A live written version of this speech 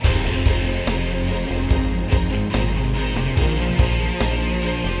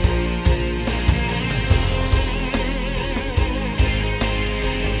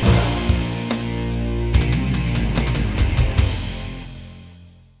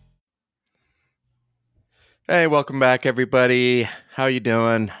Hey, welcome back, everybody. How you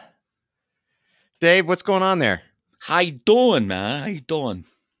doing? Dave, what's going on there? How you doing, man? How you doing?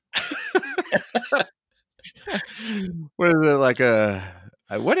 What is it like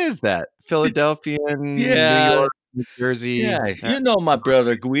what is that? It's Philadelphian, New yeah, York, New Jersey. yeah. You know my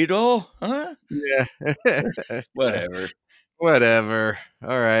brother Guido, huh? Yeah. Whatever. Whatever.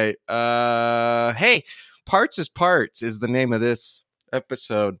 All right. Hey, Parts is Parts is the name of this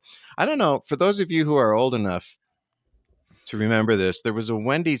episode. I don't know, for those of you who are old enough to remember this, there was a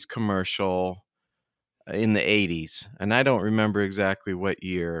Wendy's commercial in the 80s, and I don't remember exactly what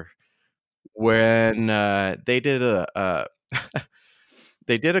year when they did a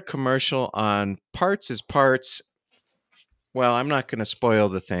they did a commercial on Parts is Parts. Well, I'm not going to spoil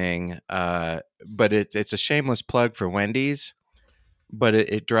the thing, but it's a shameless plug for Wendy's, but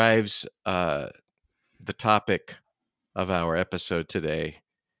it drives the topic of our episode today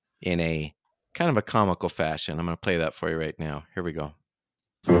in a kind of a comical fashion. I'm going to play that for you right now. Here we go.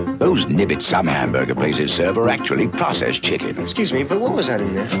 Those nibbits some hamburger places serve are actually processed chicken. Excuse me, but what was that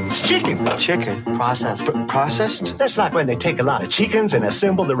in there? It's chicken. Chicken. Processed. Processed? That's like when they take a lot of chickens and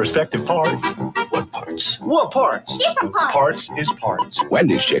assemble the respective parts. What parts? What parts? Different parts. Parts is parts.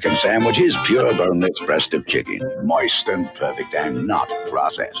 Wendy's chicken sandwich is pure boneless breast of chicken. Moist and perfect and not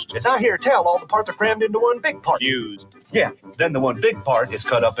processed. As I hear tell, all the parts are crammed into one big part. Fused. Yeah, then the one big part is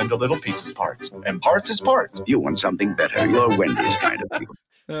cut up into little pieces parts. And parts is parts. You want something better, you're Wendy's kind of people.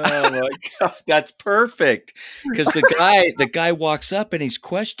 Oh my god, that's perfect. Because the guy walks up and he's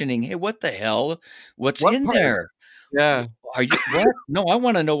questioning, "Hey, what the hell? What's What in part? there? Yeah. Are you what? No, I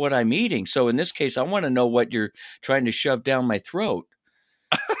want to know what I'm eating. So in this case, I want to know what you're trying to shove down my throat.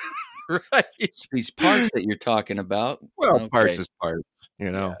 Right. These parts that you're talking about. Well, Parts Okay. is Parts,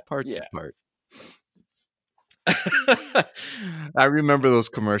 Parts is Yeah. Parts. I remember those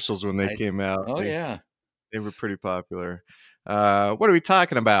commercials when they I- came out. Oh They yeah. they were pretty popular. What are we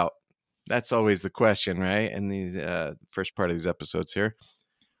talking about? That's always the question, right? In these first part of these episodes here,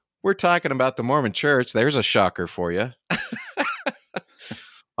 we're talking about the Mormon Church. There's a shocker for you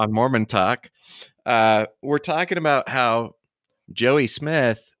on Mormon Talk. We're talking about how Joey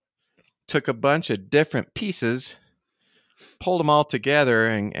Smith took a bunch of different pieces, pulled them all together,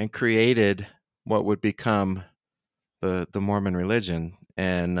 and created what would become the Mormon religion.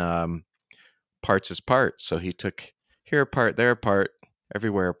 And parts is parts. So he took here a part, there a part,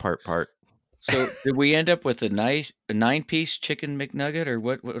 everywhere a part. So did we end up with a 9-piece chicken McNugget, or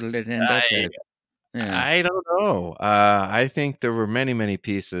what did it end up with? Yeah. I don't know. I think there were many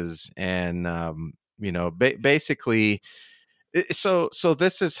pieces, and basically, so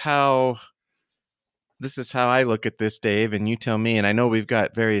this is how I look at this, Dave, and you tell me. And I know we've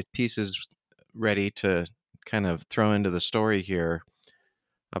got various pieces ready to kind of throw into the story here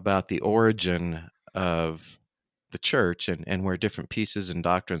about the origin of the church and where different pieces and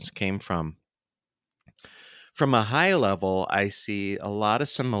doctrines came from. From a high level, I see a lot of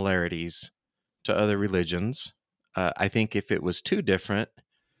similarities to other religions. I think if it was too different,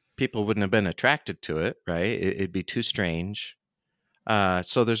 people wouldn't have been attracted to it, right? It'd be too strange.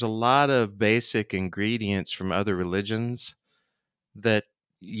 So there's a lot of basic ingredients from other religions that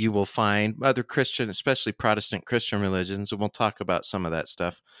you will find, other Christian, especially Protestant Christian religions, and we'll talk about some of that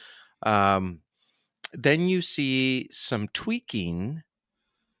stuff. Then you see some tweaking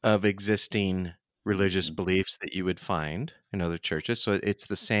of existing religious beliefs that you would find in other churches. So it's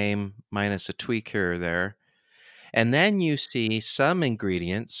the same minus a tweak here or there. And then you see some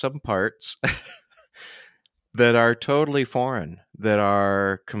ingredients, some parts that are totally foreign, that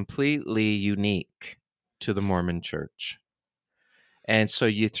are completely unique to the Mormon church. And so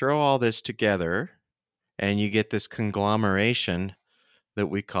you throw all this together and you get this conglomeration that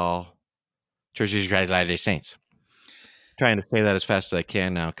we call Church of Jesus Christ of Latter-day Saints. I'm trying to say that as fast as I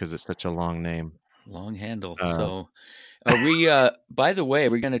can now because it's such a long name. Long handle. So are we by the way, are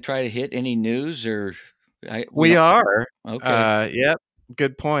we going to try to hit any news or we are. Okay. Yep.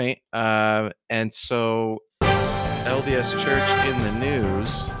 Good point. And so LDS Church in the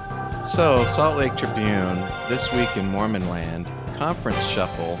news. So Salt Lake Tribune, This Week in Mormon Land, Conference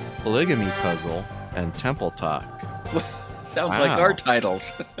Shuffle, Polygamy Puzzle, and Temple Talk. Sounds like our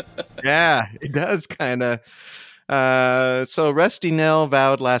titles. Yeah, it does kind of. So Rusty Nell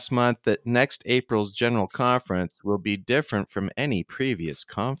vowed last month that next April's General Conference will be different from any previous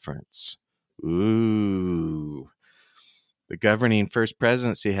conference. Ooh. The governing First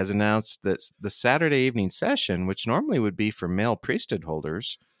Presidency has announced that the Saturday evening session, which normally would be for male priesthood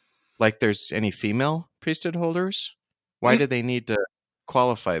holders, like there's any female priesthood holders, why do they need to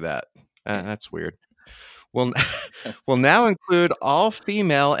qualify that? That's weird. will will now include all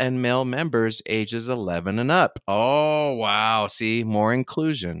female and male members ages 11 and up. Oh, wow. See, more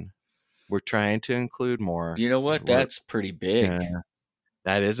inclusion. We're trying to include more. You know what? That's pretty big. Yeah,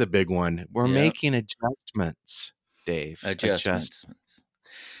 that is a big one. We're Yeah. making adjustments, Dave. Adjustments.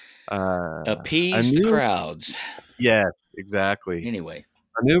 A Appease the new crowds. Yes, exactly. Anyway,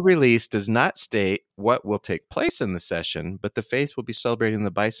 A new release does not state what will take place in the session, but the faith will be celebrating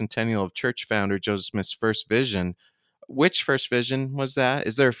the bicentennial of church founder Joseph Smith's first vision. Which first vision was that?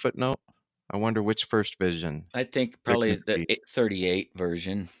 Is there a footnote? I wonder which first vision. I think There probably could the be. 38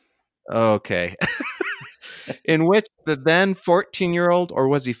 version. Okay. In which the then 14-year-old, or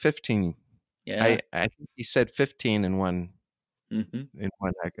was he 15? Yeah. I think he said 15 in one. Mhm.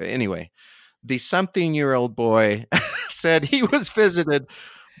 Anyway, the something-year-old boy said he was visited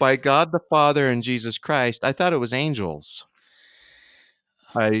by God the Father and Jesus Christ. I thought it was angels.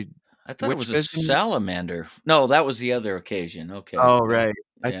 I thought Which it was a vision? salamander. No, that was the other occasion. Okay. Oh, Yeah. right.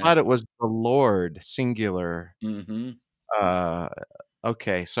 I Yeah. thought it was the Lord, singular. Mhm.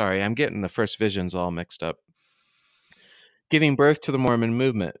 Okay, sorry. I'm getting the first visions all mixed up. Giving birth to the Mormon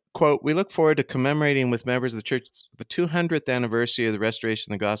movement. Quote, we look forward to commemorating with members of the church the 200th anniversary of the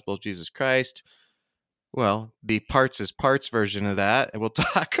restoration of the gospel of Jesus Christ. Well, the parts is parts version of that, and we'll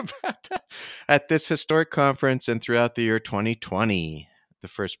talk about that at this historic conference and throughout the year 2020, the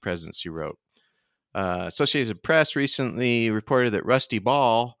First Presidency wrote. Associated Press recently reported that Rusty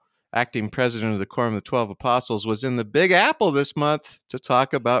Ball, acting president of the Quorum of the 12 Apostles, was in the Big Apple this month to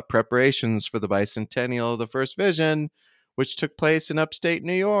talk about preparations for the bicentennial of the First Vision, which took place in upstate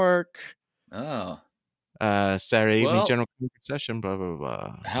New York. Oh. Saturday evening Well, general conference session, blah, blah,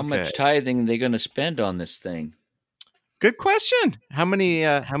 blah. how Okay. much tithing are they going to spend on this thing? Good question. How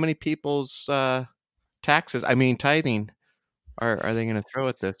many people's taxes, tithing, are they going to throw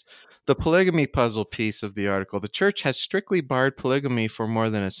at this? The polygamy puzzle piece of the article. The church has strictly barred polygamy for more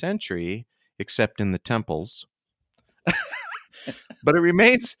than a century, except in the temples. But it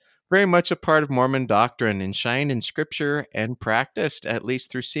remains very much a part of Mormon doctrine, enshrined in scripture and practiced at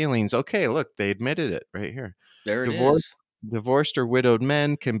least through sealings. Okay, look, they admitted it right here. There it Divorce- is. Divorced or widowed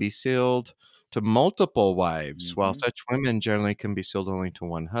men can be sealed to multiple wives, while Mhm. such women generally can be sealed only to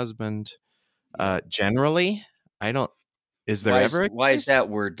one husband. Generally, I don't. Is there ever a Why is case? that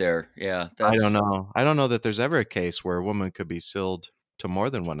word there? Yeah, I don't know. I don't know that there's ever a case where a woman could be sealed to more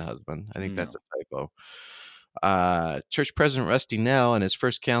than one husband. I think that's a typo. Church President Rusty Nell and his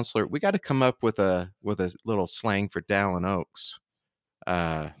first counselor. We got to come up with a little slang for Dallin Oaks.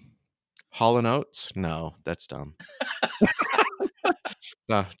 Hall & Oates? No, that's dumb.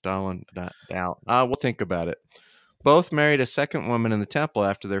 No, Dallin. We'll think about it. Both married a second woman in the temple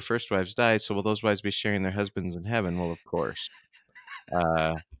after their first wives died. So will those wives be sharing their husbands in heaven? Well, of course.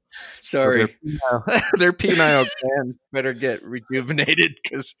 Sorry. Their penile glands better get rejuvenated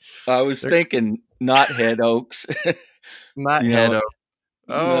because I was thinking not head oaks. not You head know, oak.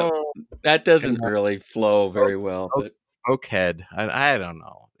 Oh, that doesn't really flow very well. But oak head. I don't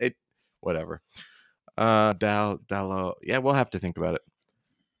know. It whatever. Dallo. Yeah, we'll have to think about it.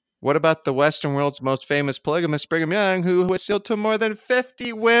 What about the Western world's most famous polygamist, Brigham Young, who was sealed to more than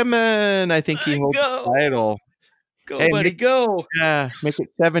 50 women? I think he holds the title. Go, buddy, go. Yeah, make it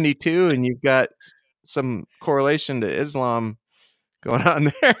 72, and you've got some correlation to Islam going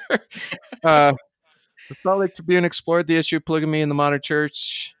on there. The Salt Lake Tribune explored the issue of polygamy in the modern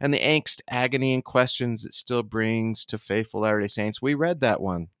church and the angst, agony, and questions it still brings to faithful Latter-day Saints. We read that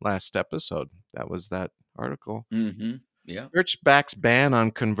one last episode. That was that article. Mm-hmm. Yeah. Church backs ban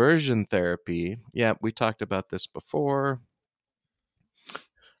on conversion therapy. Yeah, we talked about this before.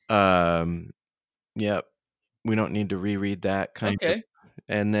 Yep. We don't need to reread that kind of.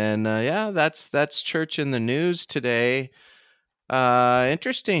 And then, that's church in the news today.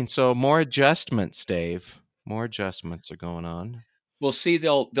 Interesting. So more adjustments, Dave. More adjustments are going on. Well, see,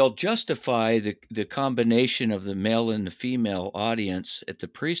 they'll justify the combination of the male and the female audience at the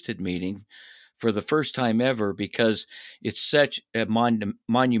priesthood meeting for the first time ever because it's such a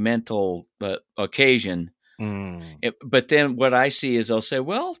monumental occasion. But then what I see is they'll say,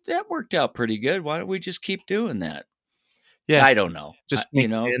 well, that worked out pretty good. Why don't we just keep doing that? Yeah. I don't know. Just sneak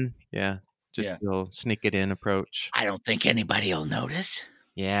it in. Yeah. Just a little sneak it in approach. I don't think anybody will notice.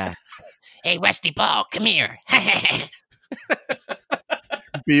 Yeah. Hey, Rusty Ball, come here.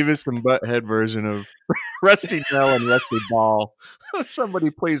 Beavis and Butthead version of Rusty Nell and Rusty Ball. Somebody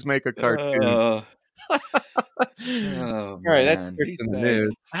please make a cartoon. All right, that's in the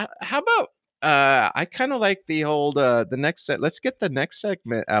news. How about I kind of like the old the next set. Let's get the next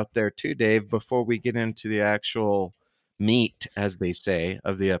segment out there too, Dave, before we get into the actual meat, as they say,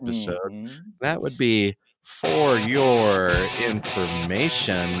 of the episode. That would be for your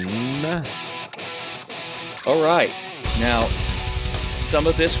information. All right. Now, some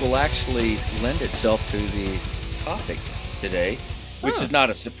of this will actually lend itself to the topic today, which is not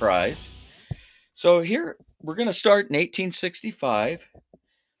a surprise. So here, we're going to start in 1865.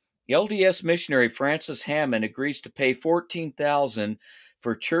 LDS missionary Francis Hammond agrees to pay $14,000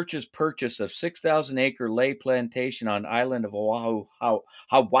 for church's purchase of 6,000-acre lay plantation on island of Oahu,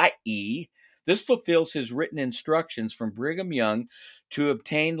 Hawaii. This fulfills his written instructions from Brigham Young to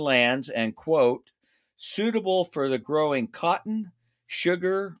obtain lands and, quote, suitable for the growing cotton,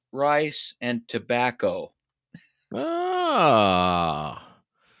 sugar, rice, and tobacco. Ah,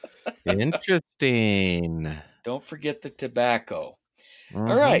 interesting. Don't forget the tobacco. Mhm.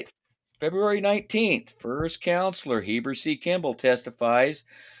 All right. February 19th, First Counselor Heber C. Kimball testifies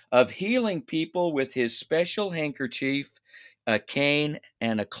of healing people with his special handkerchief, a cane,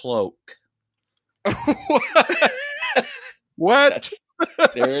 and a cloak. What?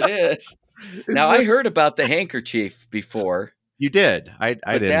 There it is. Now, I heard about the handkerchief before. You did. I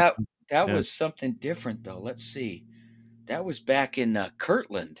but didn't. that Yeah. was something different, though. Let's see. That was back in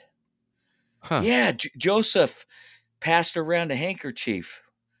Kirtland. Huh. Yeah, Joseph passed around a handkerchief.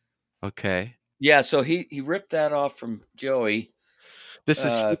 Okay. Yeah, so he ripped that off from Joey. This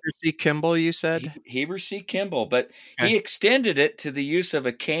is Heber C. Kimball, you said? Heber C. Kimball, but Okay. he extended it to the use of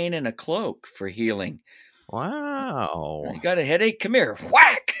a cane and a cloak for healing. Wow. You got a headache? Come here.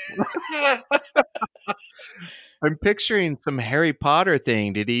 Whack! I'm picturing some Harry Potter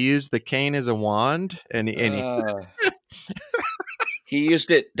thing. Did he use the cane as a wand? And he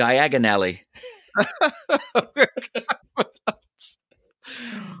used it diagonally.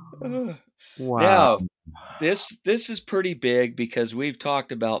 Wow. Now, this is pretty big because we've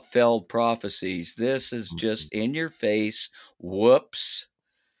talked about failed prophecies. This is just in your face. Whoops.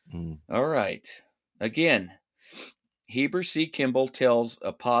 All right. Again, Heber C. Kimball tells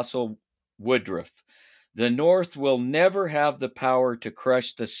Apostle Woodruff, the North will never have the power to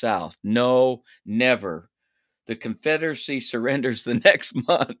crush the South. No, never. The Confederacy surrenders the next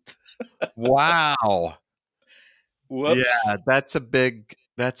month. Wow. Whoops. Yeah, that's a big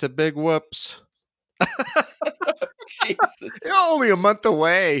whoops. Jesus. Only a month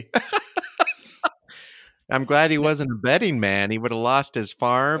away. I'm glad he wasn't a betting man. He would have lost his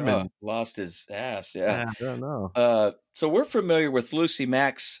farm and lost his ass. Yeah. I don't know. So we're familiar with Lucy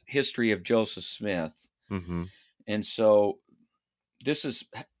Mack's history of Joseph Smith. Mm-hmm. And so this is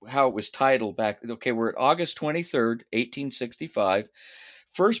how it was titled back. Okay, we're at August 23rd, 1865.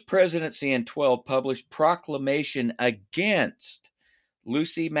 First Presidency in 12 published proclamation against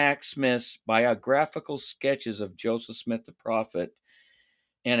Lucy Mack Smith's biographical sketches of Joseph Smith the prophet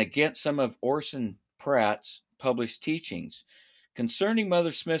and against some of Orson Pratt's published teachings. Concerning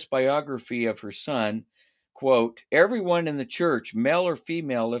Mother Smith's biography of her son, quote, everyone in the church, male or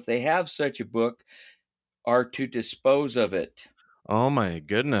female, if they have such a book, are to dispose of it. Oh my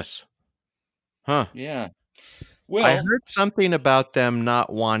goodness. Huh. Yeah. Well, I heard something about them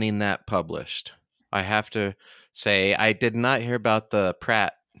not wanting that published. I have to say, I did not hear about the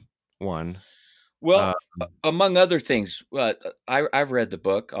Pratt one. Well, among other things, I've read the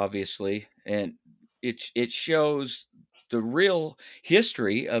book, obviously, and it shows the real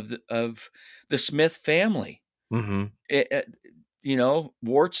history of the Smith family. Mm-hmm.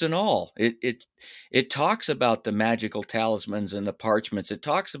 Warts and all. It talks about the magical talismans and the parchments. It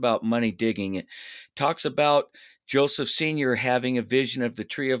talks about money digging. It talks about Joseph Sr. having a vision of the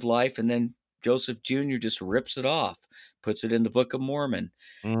tree of life, and then Joseph Jr. just rips it off, puts it in the Book of Mormon.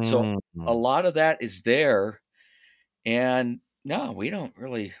 So a lot of that is there. And no, we'd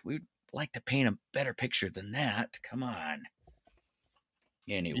like to paint a better picture than that. Come on.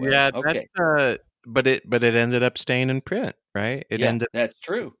 Anyway. Yeah, okay. But it ended up staying in print, right? That's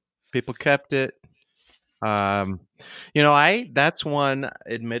true. People kept it. That's one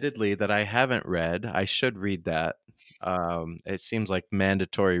admittedly that I haven't read. I should read that. It seems like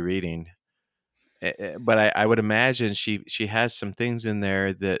mandatory reading. But I would imagine she has some things in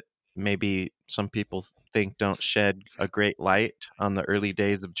there that maybe some people think don't shed a great light on the early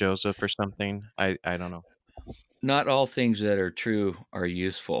days of Joseph or something. I don't know. Not all things that are true are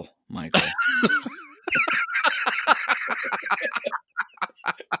useful, Michael.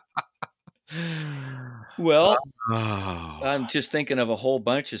 Well, I'm just thinking of a whole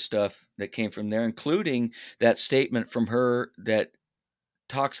bunch of stuff that came from there, including that statement from her that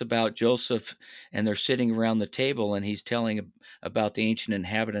talks about Joseph and they're sitting around the table and he's telling about the ancient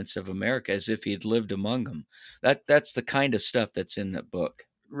inhabitants of America as if he had lived among them. That's the kind of stuff that's in that book.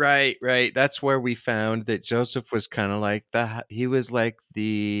 Right. That's where we found that Joseph was kind of like he was like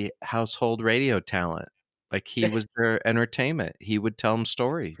the household radio talent. Like he was their entertainment. He would tell them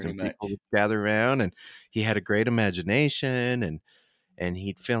stories, Pretty and people much. would gather around, and he had a great imagination, and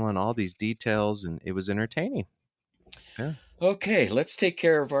he'd fill in all these details, and it was entertaining. Yeah. Okay, let's take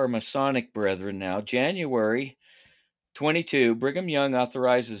care of our Masonic brethren now. January 22, Brigham Young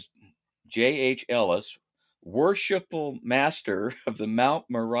authorizes J.H. Ellis, worshipful master of the Mount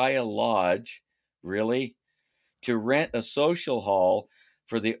Moriah Lodge, really, to rent a social hall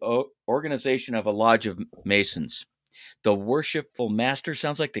for the organization of a lodge of Masons. The worshipful master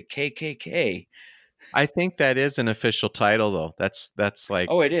sounds like the KKK. I think that is an official title, though. That's like,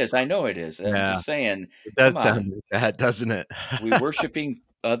 Oh, it is. I know it is. I'm yeah, just saying, it come does sound on. like that, doesn't it? We worshiping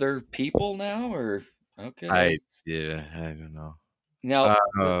other people now, or okay? Yeah, I don't know. Now,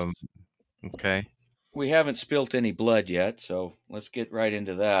 Um, okay. we haven't spilt any blood yet, so let's get right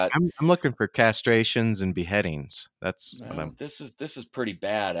into that. I'm looking for castrations and beheadings. That's what Well, I'm. this is pretty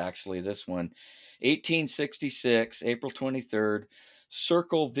bad, actually. This one, 1866, April 23rd,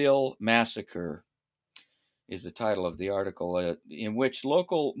 Circleville Massacre is the title of the article, in which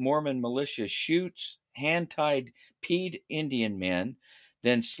local Mormon militia shoots hand-tied Peed Indian men,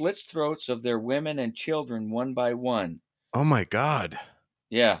 then slits throats of their women and children one by one. Oh my God.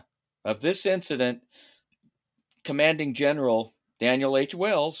 Yeah. Of this incident, Commanding General Daniel H.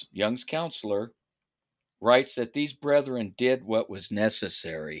 Wells, Young's counselor, writes that these brethren did what was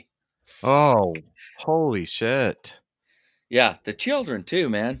necessary. Oh, holy shit. Yeah, the children too,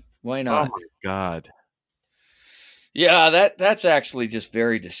 man. Why Oh not? my God. Yeah, that's actually just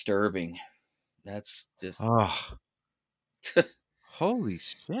very disturbing. That's just Oh, holy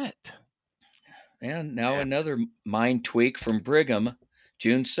shit. and now Yeah. another mind tweak from Brigham,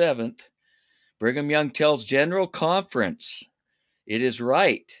 June 7th. Brigham Young tells General Conference it is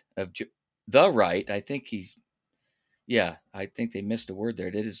right of the right. I think they missed a word there.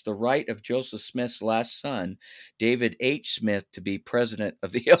 It is the right of Joseph Smith's last son, David H. Smith, to be president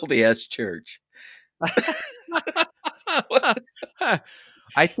of the LDS Church.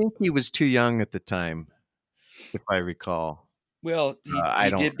 I think he was too young at the time, if I recall. Well, I he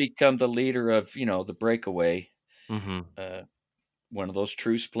don't. did become the leader of, the breakaway, Mm-hmm. one of those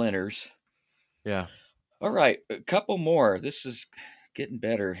true splinters. Yeah. All right, a couple more. This is getting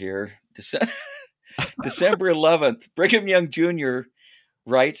better here. December 11th, Brigham Young Jr.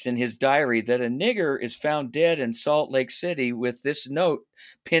 writes in his diary that a nigger is found dead in Salt Lake City with this note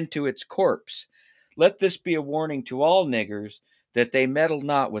pinned to its corpse. Let this be a warning to all niggers that they meddle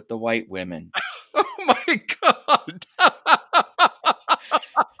not with the white women. Oh my God.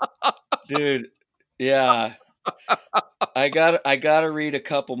 Dude, yeah. I got to read a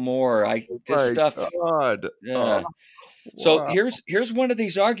couple more. This stuff. God. Yeah. Oh, So wow. here's one of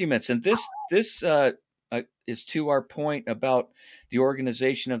these arguments, and this is to our point about the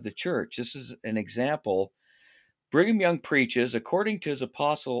organization of the church. This is an example. Brigham Young preaches, according to his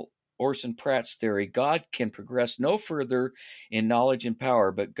apostle Orson Pratt's theory, God can progress no further in knowledge and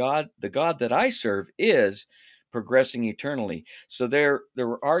power, but the God that I serve, is progressing eternally. So there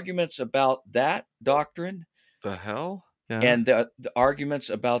were arguments about that doctrine, The hell? Yeah. and the arguments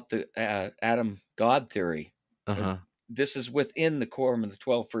about the Adam God theory. Uh-huh. This is within the quorum of the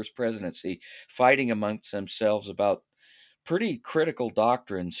 12 First Presidency, fighting amongst themselves about pretty critical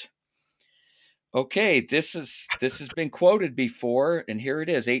doctrines. Okay, this has been quoted before, and here it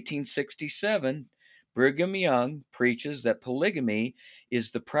is, 1867. Brigham Young preaches that polygamy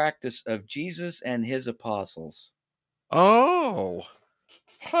is the practice of Jesus and his apostles. Oh.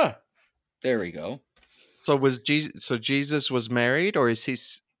 Huh. There we go. So Jesus was married, or is he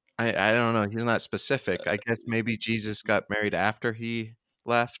I don't know. He's not specific. I guess maybe Jesus got married after he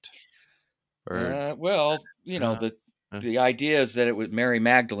left. Or Well, uh, the idea is that it was Mary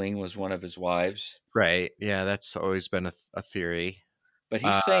Magdalene was one of his wives. right. Yeah, that's always been a theory. But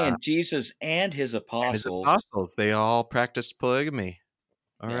he's saying Jesus and his And his apostles. apostles, they all practiced polygamy.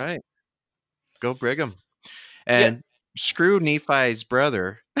 All Yeah. right. Go Brigham. And screw Nephi's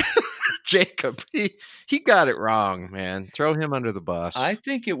brother, Jacob. He got it wrong, man. Throw him under the bus. I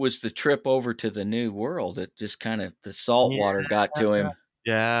think it was the trip over to the New World that just kind of the salt water got to him.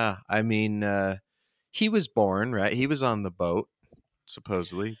 Yeah. I mean, he was born, right? He was on the boat,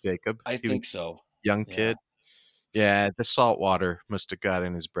 supposedly, Jacob. I He think was so. a young kid. Yeah, the salt water must have got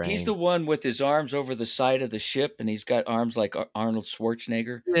in his brain. He's the one with his arms over the side of the ship, and he's got arms like Arnold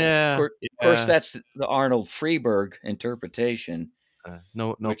Schwarzenegger. Yeah. Of course, that's the Arnold Freeberg interpretation.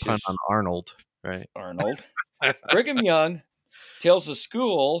 No which pun is on Arnold, right? Arnold. Brigham Young tells the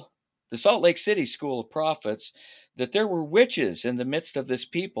Salt Lake City School of Prophets, that there were witches in the midst of this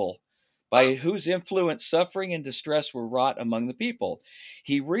people, by whose influence suffering and distress were wrought among the people.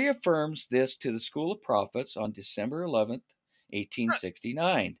 He reaffirms this to the School of Prophets on December 11th,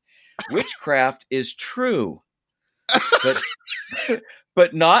 1869. Witchcraft is true, but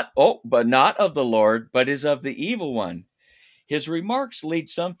but not of the Lord, but is of the evil one. His remarks lead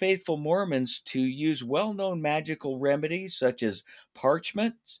some faithful Mormons to use well-known magical remedies such as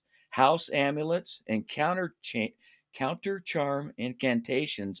parchments, house amulets, and counter charm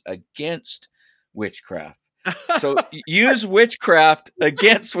incantations against witchcraft. So use witchcraft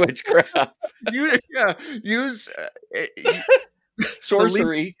against witchcraft. Use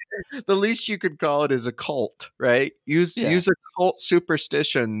Sorcery. The least you could call it is a cult, right? Use occult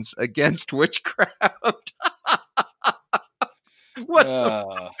superstitions against witchcraft. What?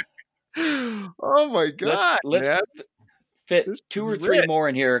 Oh my God! Let's fit This 2 or is 3 rich. more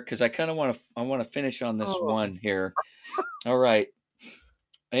in here because I kind of want to finish on this one here. All right.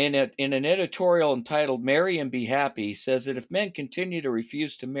 In an editorial entitled "Marry and Be Happy," says that if men continue to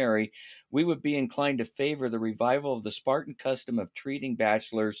refuse to marry, we would be inclined to favor the revival of the Spartan custom of treating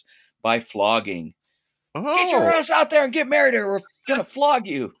bachelors by flogging. Get your ass out there and get married, or we're gonna flog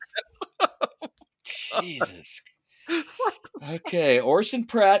you. Jesus. Okay, Orson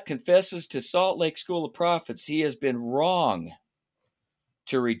Pratt confesses to Salt Lake School of Prophets he has been wrong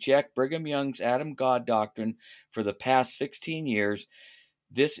to reject Brigham Young's Adam God doctrine for the past 16 years.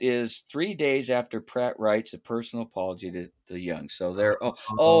 This is 3 days after Pratt writes a personal apology to Young. So there.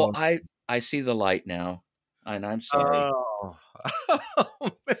 I see the light now, and I'm sorry.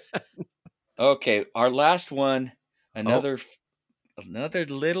 Okay, our last one, another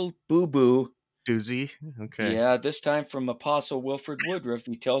little boo-boo. Doozy. Okay. Yeah, this time from Apostle Wilford Woodruff.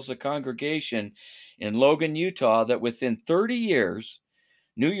 He tells the congregation in Logan, Utah, that within 30 years,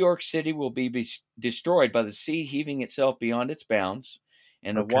 New York City will be destroyed by the sea heaving itself beyond its bounds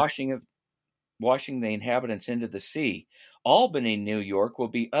and the washing the inhabitants into the sea. Albany, New York, will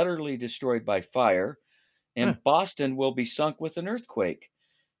be utterly destroyed by fire, and Boston will be sunk with an earthquake,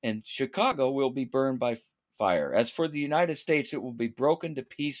 and Chicago will be burned by fire. As for the United States, it will be broken to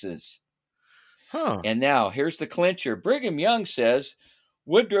pieces. And now, here's the clincher. Brigham Young says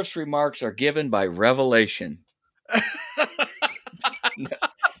Woodruff's remarks are given by revelation.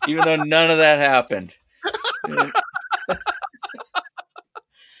 Even though none of that happened.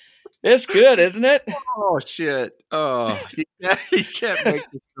 It's good, isn't it? Oh, shit. Oh, you can't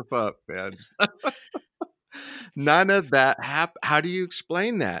make this stuff up, man. None of that happened. How do you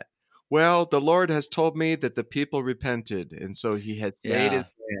explain that? Well, the Lord has told me that the people repented, and so he has made his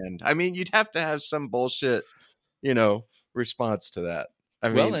hand. I mean, you'd have to have some bullshit, response to that.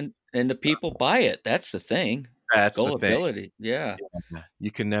 And the people buy it. That's the thing. That's gullibility. The thing. Yeah.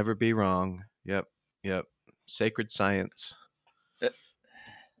 You can never be wrong. Yep. Sacred science.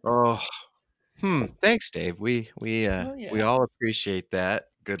 Thanks, Dave. We all appreciate that.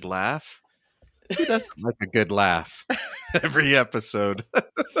 Good laugh. Who doesn't like a good laugh every episode?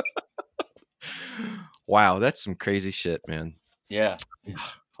 Wow, that's some crazy shit, man. Yeah.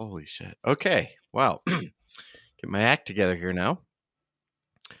 Holy shit. Okay. Wow. Get my act together here now.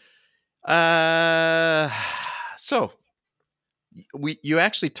 So you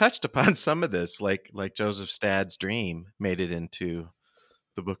actually touched upon some of this, like Joseph Stadd's dream made it into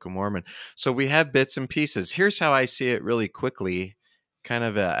the Book of Mormon. So we have bits and pieces. Here's how I see it really quickly, kind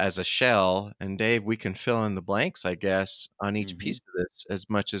of as a shell. And Dave, we can fill in the blanks, I guess, on each piece of this as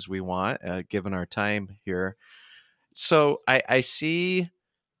much as we want, given our time here. So I see.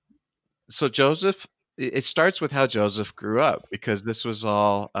 So Joseph, it starts with how Joseph grew up, because this was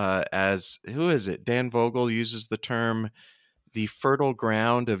all who is it? Dan Vogel uses the term the fertile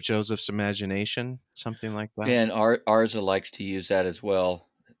ground of Joseph's imagination, something like that. And Arza likes to use that as well.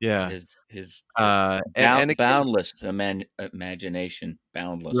 Yeah. His boundless imagination.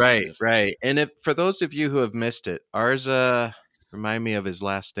 Boundless. Right. And for those of you who have missed it, Arza, remind me of his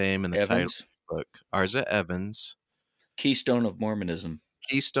last name and the title of the book. Arza Evans. Keystone of Mormonism.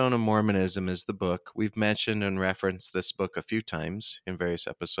 Keystone of Mormonism is the book. We've mentioned and referenced this book a few times in various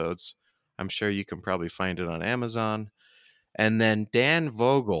episodes. I'm sure you can probably find it on Amazon. And then Dan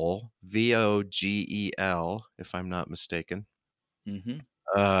Vogel, Vogel, if I'm not mistaken.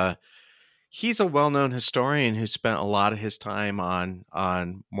 He's a well-known historian who spent a lot of his time on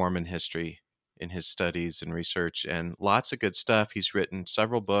Mormon history in his studies and research, and lots of good stuff. He's written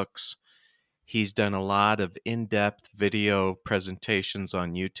several books. He's done a lot of in-depth video presentations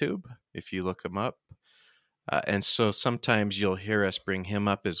on YouTube, if you look him up. And so sometimes you'll hear us bring him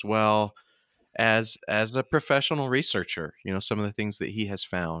up as well as a professional researcher, some of the things that he has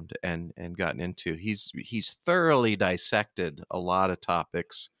found and gotten into. He's thoroughly dissected a lot of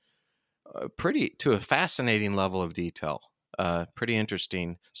topics pretty to a fascinating level of detail. Pretty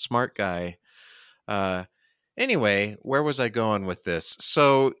interesting, smart guy. Uh, anyway, where was I going with this?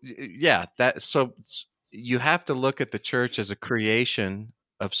 So yeah, you have to look at the church as a creation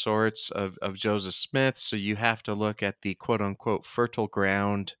of sorts of Joseph Smith. So you have to look at the quote unquote fertile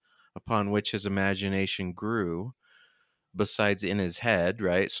ground upon which his imagination grew, besides in his head,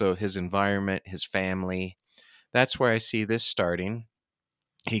 right? So his environment, his family. That's where I see this starting.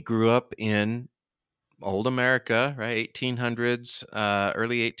 He grew up in old America, right? 1800s,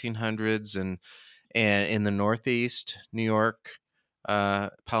 early 1800s, and in the Northeast, New York,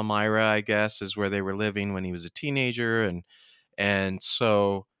 Palmyra, I guess, is where they were living when he was a teenager, and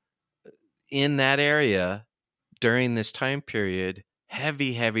so in that area during this time period,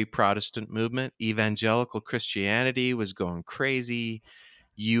 heavy Protestant movement, evangelical Christianity was going crazy.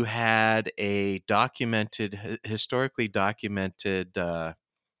 You had a historically documented.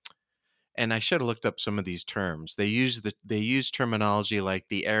 And I should have looked up some of these terms. They use terminology like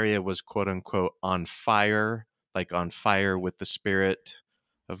the area was quote unquote on fire, like on fire with the Spirit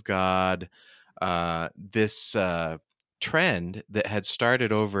of God. This trend that had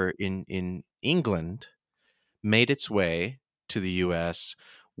started over in England made its way to the U.S.,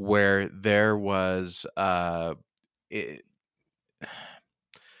 where there was it,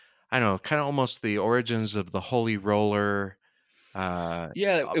 I don't know, kind of almost the origins of the Holy Roller.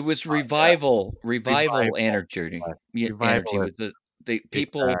 Yeah, Uh, it was yeah, revival revival, energy. Energy revival. with the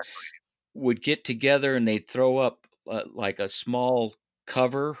people Exactly. would get together and they'd throw up like a small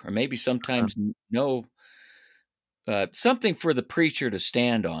cover, or maybe sometimes no, something for the preacher to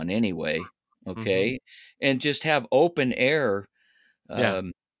stand on anyway. Mm-hmm. Okay, and just have open air Yeah,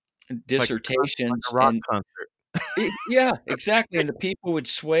 um, like dissertations a rock and concert. yeah, exactly. And the people would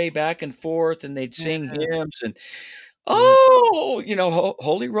sway back and forth and they'd Yeah, sing hymns and yeah. oh,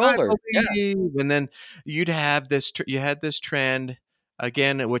 holy I roller. Yeah, believe. And then you had this trend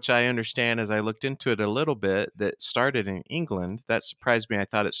again, which I understand as I looked into it a little bit, that started in England. That surprised me. I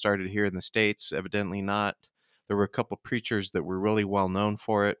thought it started here in the States. Evidently not. There were a couple preachers that were really well known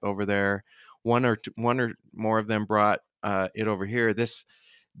for it over there. One or more of them brought it over here. This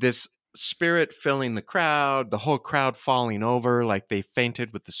spirit filling the crowd, the whole crowd falling over like they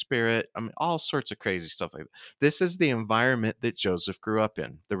fainted with the spirit. I mean, all sorts of crazy stuff like that. This is the environment that Joseph grew up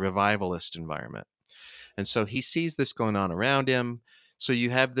in, the revivalist environment. And so he sees this going on around him. So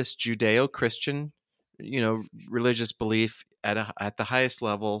you have this Judeo-Christian, religious belief at the highest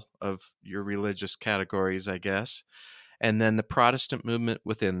level of your religious categories, I guess. And then the Protestant movement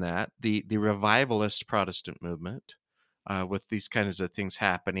within that, the revivalist Protestant movement, with these kinds of things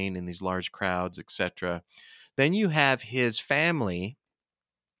happening in these large crowds, etc. Then you have his family.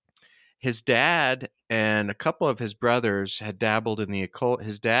 His dad and a couple of his brothers had dabbled in the occult.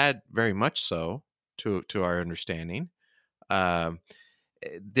 His dad, very much so, to our understanding. Um,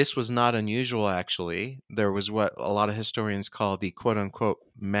 this was not unusual, actually. There was what a lot of historians call the quote unquote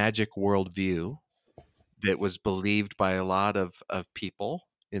magic worldview that was believed by a lot of people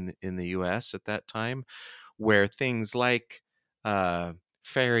in the U.S. at that time, where things like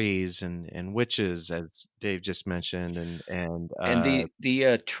fairies and witches, as Dave just mentioned, and and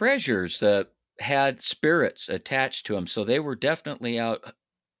the treasures that had spirits attached to them, so they were definitely out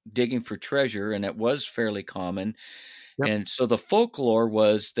digging for treasure, and it was fairly common. yep, And so the folklore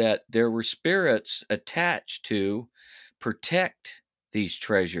was that there were spirits attached to protect these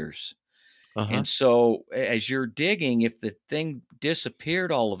treasures. uh-huh, And so as you're digging, if the thing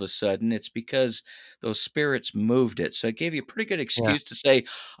disappeared all of a sudden, it's because those spirits moved it. So it gave you a pretty good yeah, excuse to say,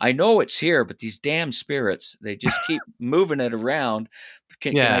 I know it's here, but these damn spirits, they just keep moving it around.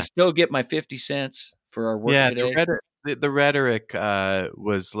 Can I yeah. still get my 50 cents for our work Yeah, today? the rhetoric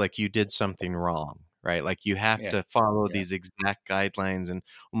was like you did something wrong, right? Like you have Yeah. to follow Yeah. these exact guidelines and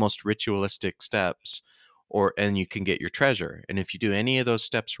almost ritualistic steps, and you can get your treasure. And if you do any of those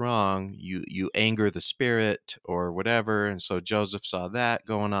steps wrong, you anger the spirit or whatever. And so Joseph saw that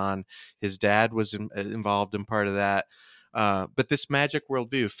going on. His dad was involved in part of that. But this magic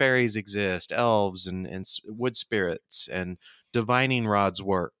worldview, fairies exist, elves and wood spirits, and divining rods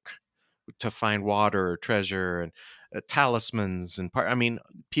work to find water or treasure, and talismans and I mean,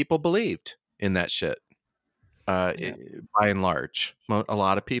 people believed in that shit. Yeah. By and large, a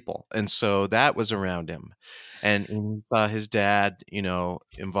lot of people, and so that was around him, and he saw his dad,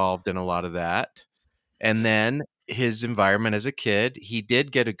 involved in a lot of that, and then his environment as a kid. He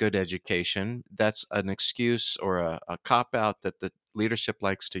did get a good education. That's an excuse or a cop out that the leadership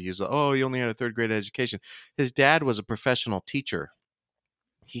likes to use. Oh, you only had a third grade education. His dad was a professional teacher.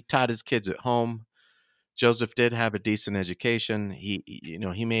 He taught his kids at home, Joseph did have a decent education. He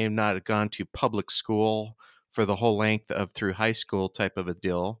may have not have gone to public school for the whole length of through high school type of a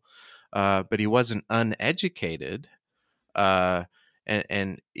deal, but he wasn't uneducated.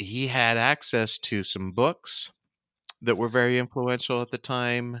 And he had access to some books that were very influential at the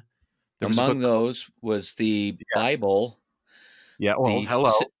time. There was a Among book called, those was the yeah, Bible. yeah. Well, The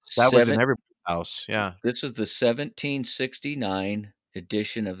hello, that was in everybody's house. Yeah, This is the 1769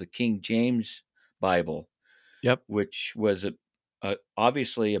 edition of the King James Bible, yep, which was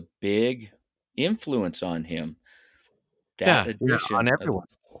obviously a big influence on him. That yeah, on edition of, everyone.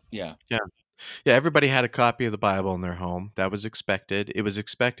 yeah. Yeah. Yeah, everybody had a copy of the Bible in their home. That was expected. It was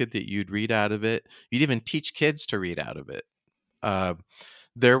expected that you'd read out of it. You'd even teach kids to read out of it. Uh,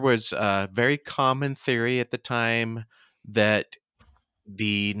 there was a very common theory at the time that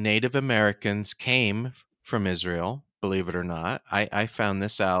the Native Americans came from Israel, believe it or not. I found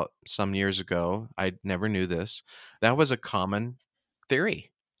this out some years ago. I never knew this. That was a common theory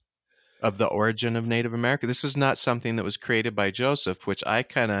of the origin of Native America. This is not something that was created by Joseph, which I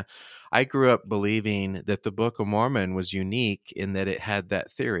grew up believing that the Book of Mormon was unique in that it had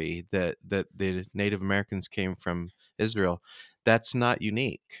that theory that the Native Americans came from Israel. That's not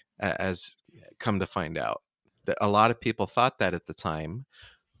unique, as come to find out. That a lot of people thought that at the time.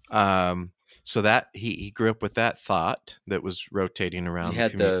 So that he grew up with that thought that was rotating You around the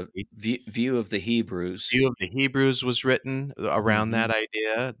had the community. view of the Hebrews. View of the Hebrews was written around Mhm. that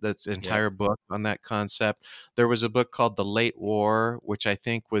idea. That's Yep. entire book on that concept. There was a book called The Late War, which I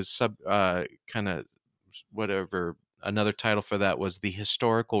think was kind of whatever. Another title for that was The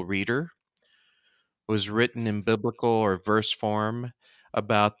Historical Reader. It was written in biblical or verse form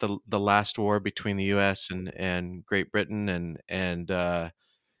about the last war between the U.S. and Great Britain and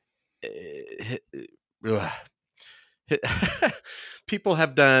eh, ugh. People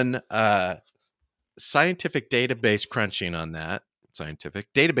have done scientific database crunching on that.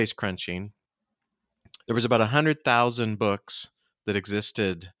 Scientific database crunching. There was about 100,000 books that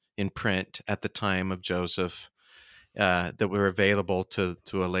existed in print at the time of Joseph that were available to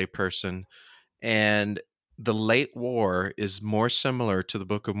a layperson, and the Late War is more similar to the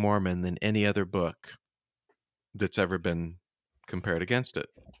Book of Mormon than any other book that's ever been compared against it.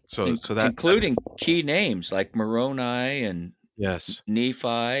 So that's including key names like Moroni and yes,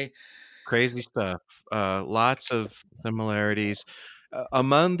 Nephi. crazy stuff. Lots of similarities.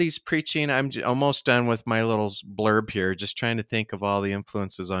 Among these preaching, almost done with my little blurb here, just trying to think of all the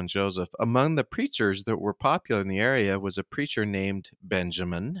influences on Joseph. Among the preachers that were popular in the area was a preacher named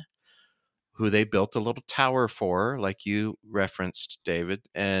Benjamin, who they built a little tower for, like you referenced, David,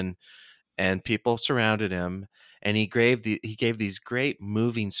 and people surrounded him. And he gave these great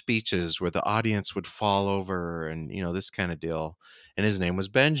moving speeches where the audience would fall over, and this kind of deal. And his name was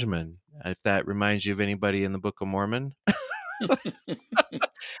Benjamin. If that reminds you of anybody in the Book of Mormon,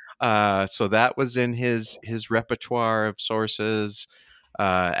 so that was in his repertoire of sources.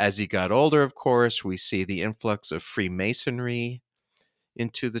 As he got older, of course, we see the influx of Freemasonry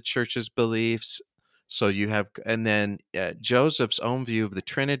into the church's beliefs. So you have, and then Joseph's own view of the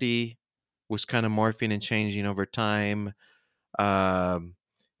Trinity was kind of morphing and changing over time.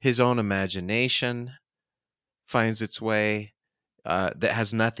 His own imagination finds its way that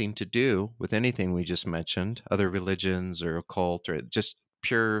has nothing to do with anything we just mentioned, other religions or occult, or just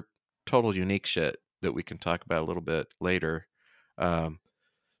pure, total unique shit that we can talk about a little bit later.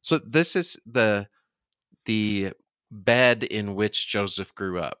 So this is the bed in which Joseph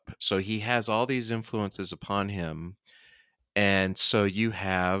grew up. So he has all these influences upon him, and so you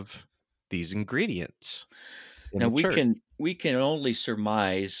have these ingredients in Now the church. we can only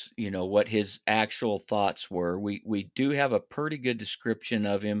surmise, what his actual thoughts were. We do have a pretty good description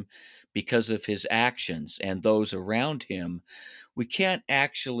of him because of his actions and those around him. We can't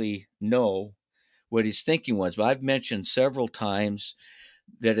actually know what his thinking was, but I've mentioned several times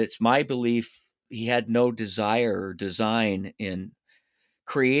that it's my belief he had no desire or design in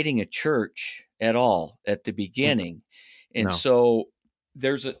creating a church at all at the beginning. And No. so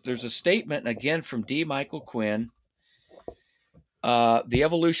there's a statement again from D. Michael Quinn, The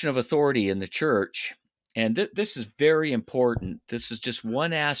Evolution of Authority in the Church. And this is very important. This is just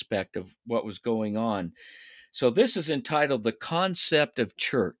one aspect of what was going on. So this is entitled The Concept of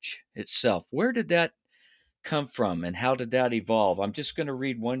Church Itself. Where did that come from and how did that evolve? I'm just going to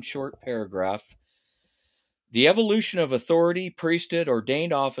read one short paragraph. The evolution of authority, priesthood,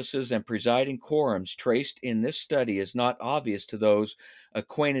 ordained offices, and presiding quorums traced in this study is not obvious to those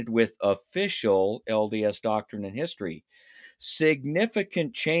acquainted with official LDS doctrine and history.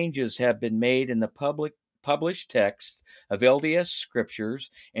 Significant changes have been made in the public published texts of LDS scriptures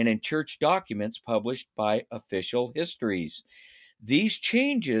and in church documents published by official histories. These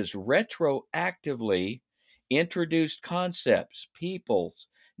changes retroactively introduced concepts, peoples,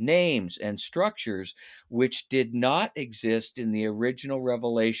 names, and structures which did not exist in the original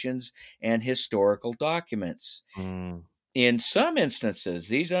revelations and historical documents. Mm. In some instances,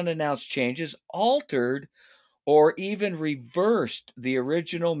 these unannounced changes altered or even reversed the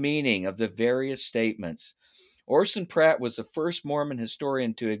original meaning of the various statements. Orson Pratt was the first Mormon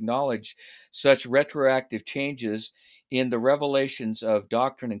historian to acknowledge such retroactive changes in the Revelations of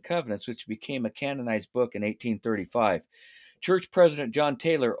Doctrine and Covenants, which became a canonized book in 1835. Church President John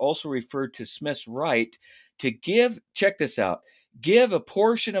Taylor also referred to Smith's right to check this out, give a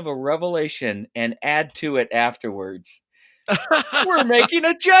portion of a revelation and add to it afterwards. We're making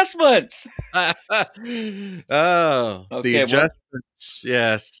adjustments. Oh, Okay, the adjustments.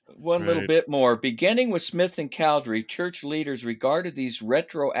 Yes. One little Right. bit more. Beginning with Smith and Cowdery, church leaders regarded these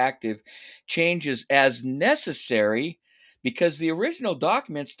retroactive changes as necessary because the original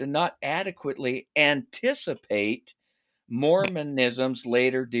documents did not adequately anticipate Mormonism's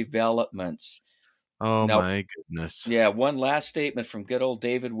later developments. Oh Now, my goodness. yeah, one last statement from good old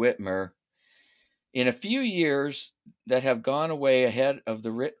David Whitmer. In a few years that have gone away ahead of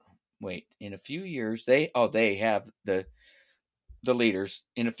the in a few years they have the leaders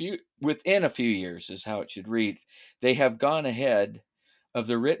within a few years is how it should read. They have gone ahead of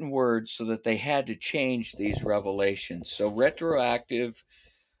the written words so that they had to change these revelations. So retroactive,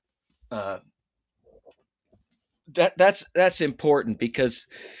 that's important because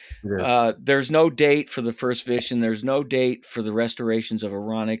there's no date for the first vision. There's no date for the restorations of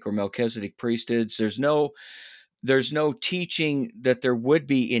Aaronic or Melchizedek priesthoods. There's no teaching that there would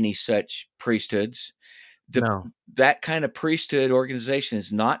be any such priesthoods. That kind of priesthood organization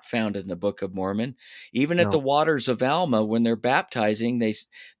is not found in the Book of Mormon. Even at the waters of Alma, when they're baptizing,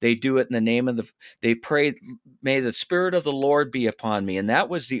 they do it in the name of they pray, may the Spirit of the Lord be upon me. And that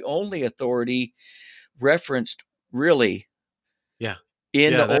was the only authority referenced really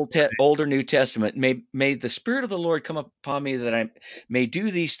in the older New Testament. May the Spirit of the Lord come upon me that I may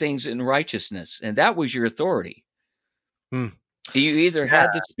do these things in righteousness. And that was your authority. You either had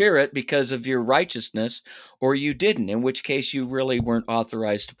the Spirit because of your righteousness or you didn't, in which case you really weren't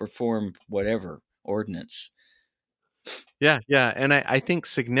authorized to perform whatever ordinance. Yeah. And I think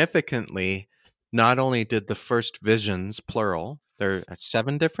significantly, not only did the first visions, plural, there are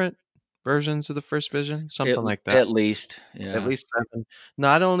 7 different versions of the first vision, something like that. At least 7.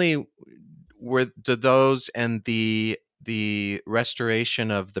 Not only did those and the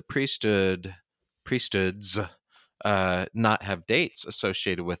restoration of the priesthoods not have dates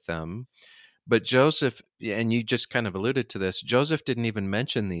associated with them, but Joseph, and you just kind of alluded to this, Joseph didn't even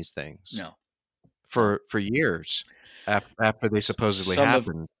mention these things for years after they supposedly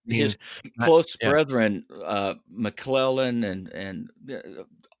happened. His close brethren, McClellan and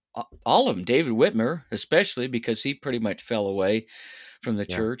all of them, David Whitmer especially, because he pretty much fell away from the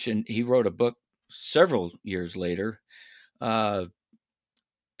church, and he wrote a book several years later. And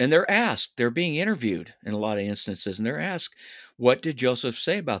they're being interviewed in a lot of instances, and they're asked, what did Joseph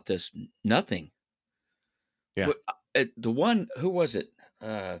say about this? Nothing. The one, who was it?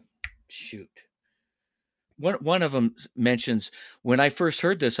 One of them mentions, when I first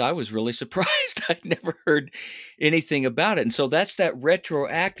heard this, I was really surprised. I'd never heard anything about it. And so that's that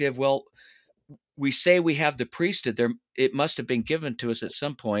retroactive. Well, we say we have the priesthood there. It must have been given to us at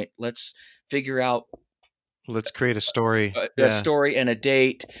some point. Let's figure out. Let's create a story. A story and a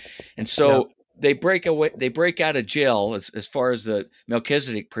date. And so they break out of jail as far as the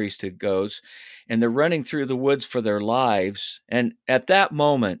Melchizedek priesthood goes, and they're running through the woods for their lives. And at that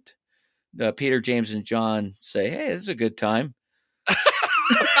moment, Peter, James, and John say, hey, this is a good time.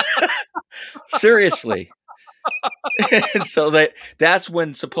 Seriously. And so that's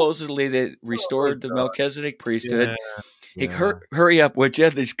when supposedly they restored the Melchizedek priesthood. Hey, hurry up, would you?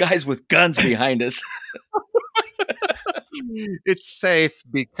 These guys with guns behind us. It's safe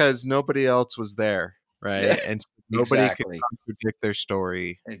because nobody else was there, right? And nobody can contradict their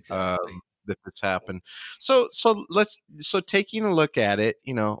story that this happened. So taking a look at it,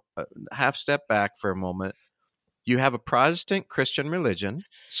 half step back for a moment. You have a Protestant Christian religion,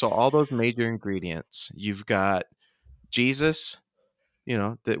 so all those major ingredients. You've got Jesus,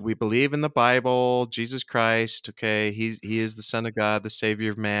 that we believe in the Bible, Jesus Christ. Okay, he is the Son of God, the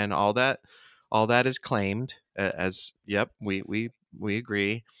Savior of man. All that is claimed as we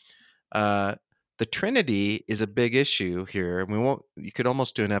agree. The Trinity is a big issue here. You could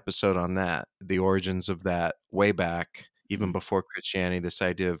almost do an episode on that, the origins of that way back, even before Christianity. This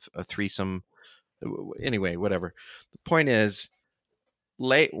idea of a threesome Anyway, whatever. The point is,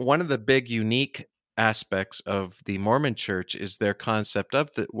 one of the big unique aspects of the Mormon Church is their concept of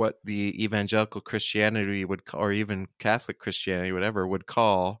what the evangelical Christianity would call, or even Catholic Christianity, whatever, would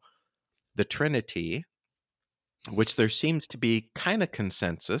call the Trinity, which there seems to be kind of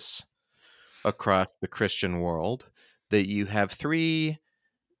consensus across the Christian world that you have three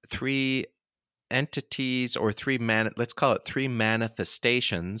entities, or let's call it three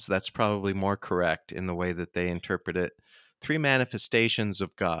manifestations. That's probably more correct in the way that they interpret it. Three manifestations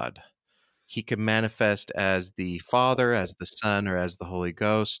of God. He can manifest as the Father, as the Son, or as the Holy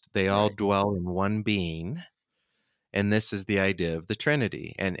Ghost. They all dwell in one being. And this is the idea of the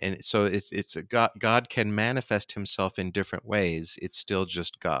Trinity. And so it's a God can manifest himself in different ways. It's still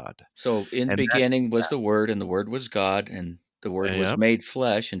just God. So in the beginning was the Word, and the Word was God, and the Word was made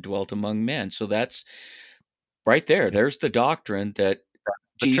flesh and dwelt among men. So that's right there. There's the doctrine that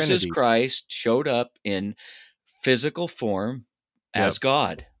Jesus Trinity. Christ showed up in physical form as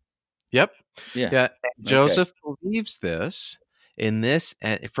God. Yep. Yeah. Joseph believes this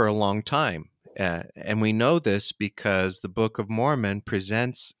for a long time. And we know this because the Book of Mormon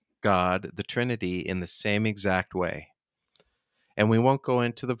presents God, the Trinity, in the same exact way. And we won't go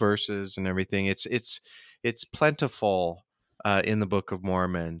into the verses and everything. It's plentiful in the Book of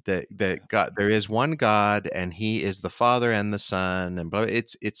Mormon that God, there is one God, and He is the Father and the Son, and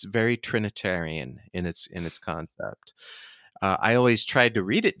it's very Trinitarian in its concept. I always tried to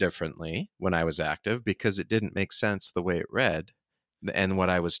read it differently when I was active because it didn't make sense the way it read and what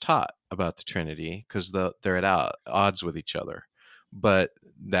I was taught about the Trinity, because they're at odds with each other. But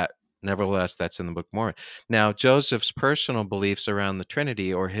nevertheless, that's in the Book of Mormon. Now, Joseph's personal beliefs around the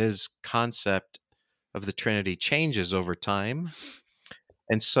Trinity, or his concept of the Trinity, changes over time.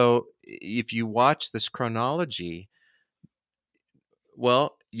 And so if you watch this chronology,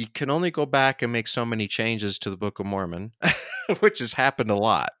 well, you can only go back and make so many changes to the Book of Mormon, which has happened a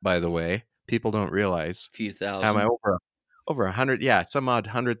lot, by the way. People don't realize. A few thousand. Over 100, some odd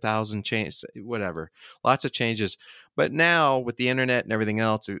 100,000 changes, whatever. Lots of changes. But now with the internet and everything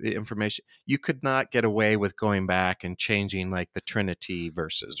else, information, you could not get away with going back and changing like the Trinity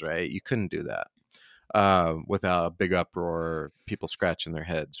verses, right? You couldn't do that without a big uproar, people scratching their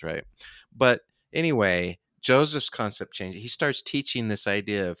heads, right? But anyway, Joseph's concept change. He starts teaching this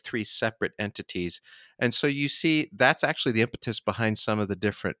idea of three separate entities. And so you see, that's actually the impetus behind some of the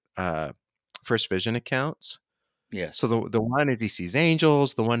different first vision accounts. Yes. So the one is he sees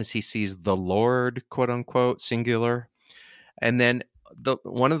angels. The one is he sees the Lord, quote unquote, singular. And then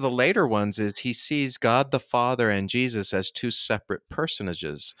one of the later ones is he sees God the Father and Jesus as two separate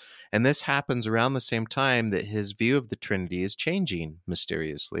personages. And this happens around the same time that his view of the Trinity is changing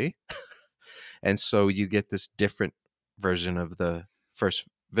mysteriously. And so you get this different version of the first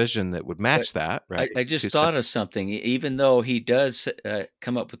vision that would match that, right? I just thought of something. Even though he does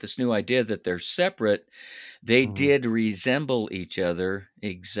come up with this new idea that they're separate, they did resemble each other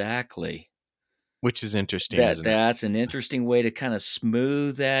exactly. Which is interesting, isn't it? That's an interesting way to kind of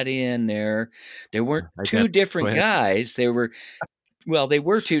smooth that in there. They weren't two different guys. They were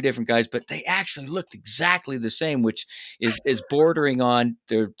two different guys, but they actually looked exactly the same, which is bordering on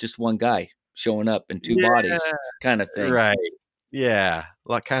they're just one guy showing up in two bodies kind of thing. Right. Yeah.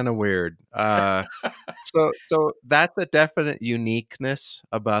 Kind of weird. So that's a definite uniqueness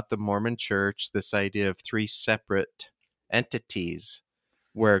about the Mormon Church, this idea of three separate entities,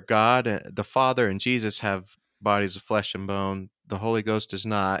 where God, the Father, and Jesus have bodies of flesh and bone. The Holy Ghost does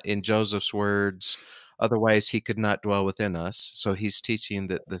not. In Joseph's words, otherwise he could not dwell within us. So he's teaching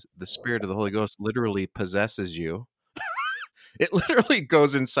that the Spirit of the Holy Ghost literally possesses you. It literally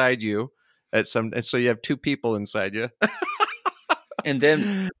goes inside you and so you have two people inside you. And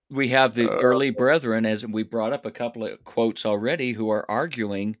then we have the early brethren, as we brought up a couple of quotes already, who are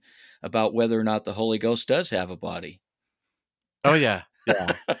arguing about whether or not the Holy Ghost does have a body. Oh, yeah.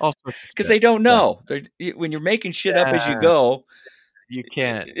 Yeah. Because they don't know. Yeah. When you're making shit up as you go, you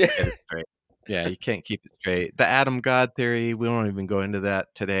can't get it straight. Yeah, you can't keep it straight. The Adam God theory, we won't even go into that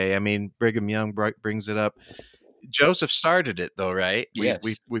today. I mean, Brigham Young brings it up. Joseph started it, though, right? Yes.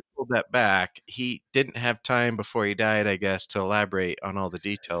 We pulled that back. He didn't have time before he died, I guess, to elaborate on all the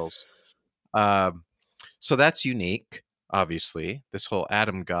details. So that's unique, obviously, this whole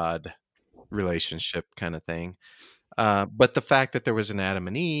Adam God relationship kind of thing. But the fact that there was an Adam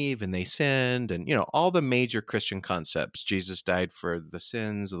and Eve and they sinned, and, all the major Christian concepts, Jesus died for the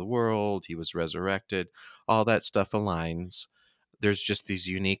sins of the world, he was resurrected, all that stuff aligns. There's just these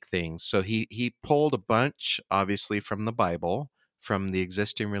unique things. So he pulled a bunch, obviously, from the Bible, from the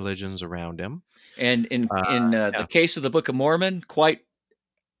existing religions around him. And in the case of the Book of Mormon, quite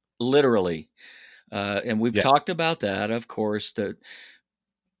literally, And we've Yeah. talked about that, of course, the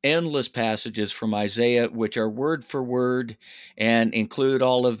endless passages from Isaiah, which are word for word and include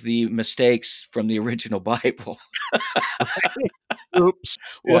all of the mistakes from the original Bible. Oops.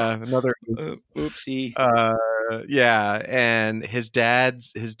 Wha- Yeah, another oops. Oopsie. Yeah, and his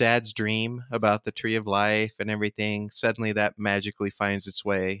dad's dream about the tree of life and everything, suddenly that magically finds its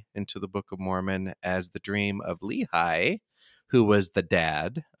way into the Book of Mormon as the dream of Lehi, who was the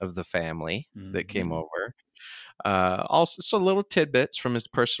dad of the family that came Mhm. over. Also, so little tidbits from his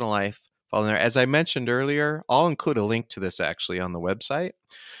personal life fall in there. As I mentioned earlier, I'll include a link to this actually on the website.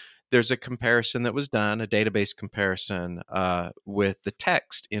 There's a comparison that was done, a database comparison with the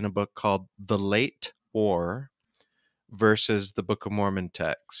text in a book called The Late War versus the Book of Mormon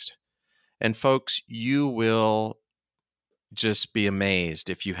text. And folks, you will just be amazed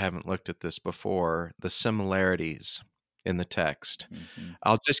if you haven't looked at this before, the similarities in the text. Mhm.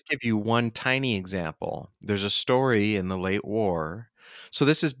 I'll just give you one tiny example. There's a story in the late war. So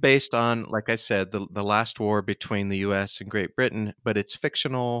this is based on, like I said, the last war between the U.S. and Great Britain, but it's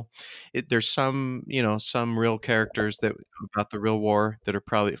fictional. There's some real characters that about the real war that are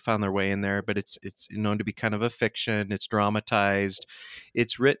probably found their way in there, but it's known to be kind of a fiction. It's dramatized.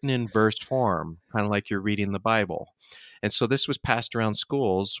 It's written in verse form, kind of like you're reading the Bible. And so this was passed around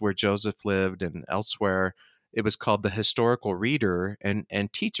schools where Joseph lived and elsewhere. It was called the Historical Reader,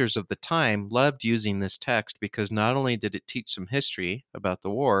 and teachers of the time loved using this text because not only did it teach some history about the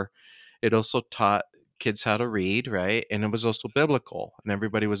war, it also taught kids how to read, right? And it was also biblical, and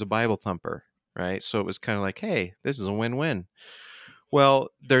everybody was a Bible thumper, right? So it was kind of like, hey, this is a win-win. Well,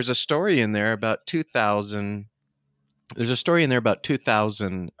 there's a story in there about 2,000. There's a story in there about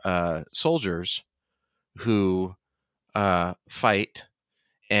 2,000 soldiers who fight,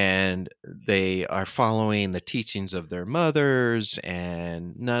 and they are following the teachings of their mothers,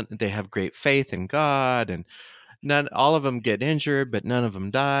 and they have great faith in God, and none all of them get injured, but none of them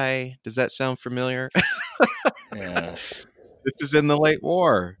die. Does that sound familiar? Yeah. This is in the late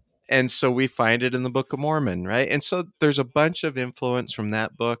war. And so we find it in the Book of Mormon, right? And so there's a bunch of influence from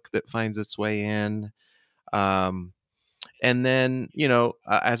that book that finds its way in. Um, and then,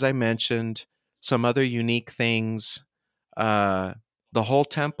 as I mentioned, some other unique things, uh, the whole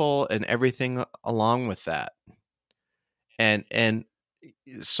temple and everything along with that. And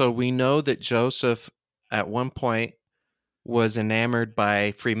so we know that Joseph at one point was enamored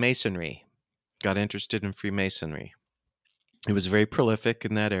by Freemasonry, got interested in Freemasonry. He was very prolific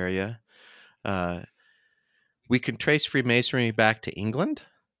in that area. Uh, we can trace Freemasonry back to England.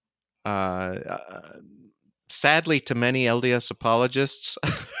 Sadly, to many LDS apologists,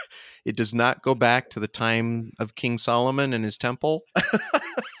 it does not go back to the time of King Solomon and his temple.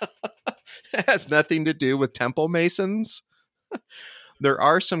 It has nothing to do with temple masons. There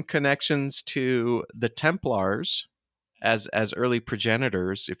are some connections to the Templars as early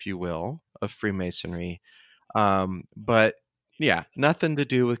progenitors, if you will, of Freemasonry. But yeah, nothing to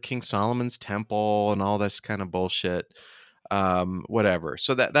do with King Solomon's temple and all this kind of bullshit. Whatever.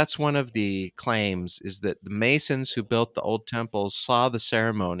 So that's one of the claims, is that the Masons who built the old temples saw the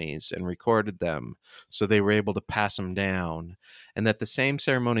ceremonies and recorded them, so they were able to pass them down, and that the same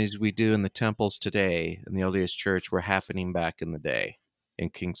ceremonies we do in the temples today in the LDS Church were happening back in the day in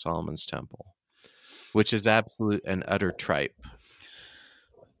King Solomon's temple, which is absolute and utter tripe.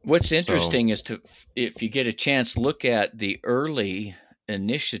 What's So interesting is if you get a chance, look at the early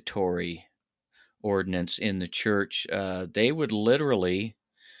initiatory ordinance in the church. They would literally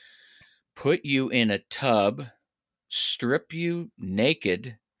put you in a tub, strip you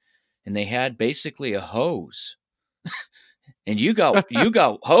naked, and they had basically a hose. And you got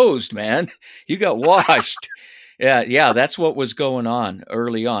hosed, man. You got washed. Yeah, that's what was going on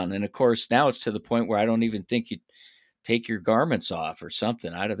early on. And of course, now it's to the point where I don't even think you take your garments off or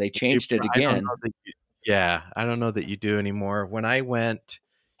something. They changed it I don't again. know that I don't know that you do anymore. When I went,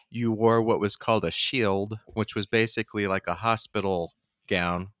 you wore what was called a shield, which was basically like a hospital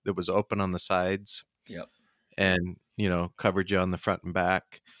gown that was open on the sides Yep. and, covered you on the front and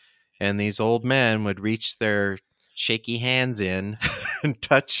back. And these old men would reach their shaky hands in and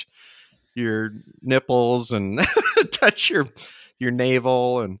touch your nipples and touch your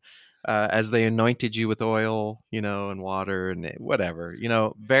navel, and as they anointed you with oil, and water and whatever,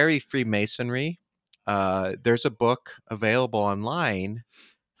 very Freemasonry. There's a book available online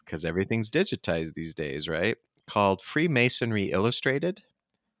because everything's digitized these days, right? Called Freemasonry Illustrated.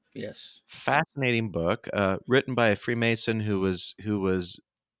 Yes. Fascinating book, written by a Freemason who was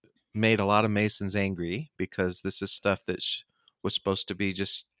made a lot of Masons angry because this is stuff that was supposed to be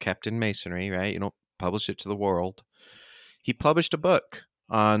just kept in Masonry, right? You don't publish it to the world. He published a book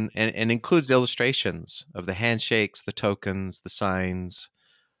on and includes illustrations of the handshakes, the tokens, the signs,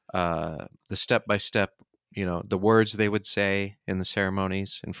 the step by step, the words they would say in the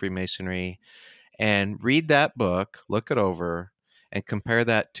ceremonies in Freemasonry. And read that book, look it over, and compare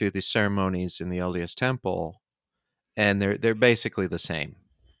that to the ceremonies in the LDS Temple, and they're basically the same.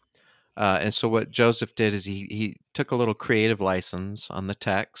 And so what Joseph did is he took a little creative license on the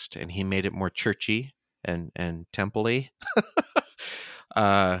text, and he made it more churchy and temple-y,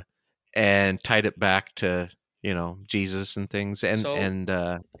 and tied it back to Jesus and things.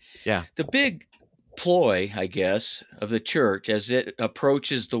 Yeah. The big ploy, I guess, of the church as it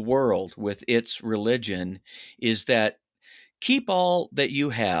approaches the world with its religion is that keep all that you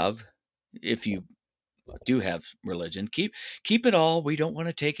have, if you do have religion, keep it all. We don't want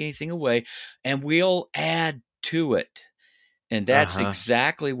to take anything away, and we'll add to it. And that's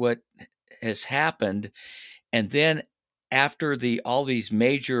exactly what has happened. And then after all these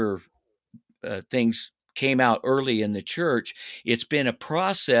major things came out early in the church, it's been a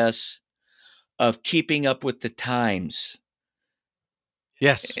process of keeping up with the times.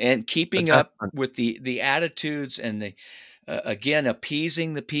 Yes. And keeping up with the attitudes and the again,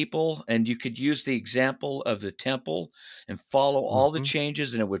 appeasing the people. And you could use the example of the temple and follow all the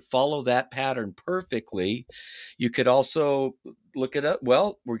changes, and it would follow that pattern perfectly. You could also look it up.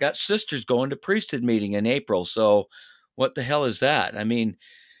 Well, we got sisters going to priesthood meeting in April. So what the hell is that? I mean,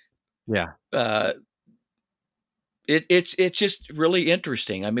 yeah. It's just really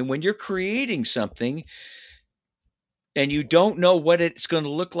interesting. I mean, when you're creating something and you don't know what it's going to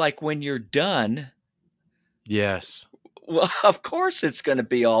look like when you're done. Yes. Well, of course it's going to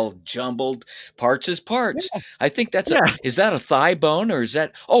be all jumbled. Parts is parts. Yeah. I think that's is that a thigh bone, or is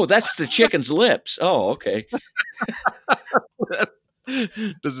that, that's the chicken's lips. Oh, okay.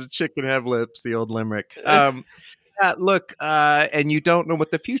 Does a chicken have lips? The old limerick. Look, and you don't know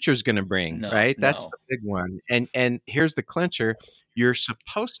what the future is going to bring, right? That's the big one. And here's the clincher. You're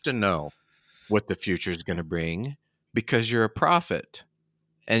supposed to know what the future is going to bring because you're a prophet.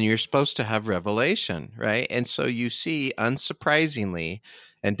 And you're supposed to have revelation, right? And so you see, unsurprisingly,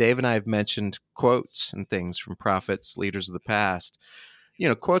 and Dave and I have mentioned quotes and things from prophets, leaders of the past,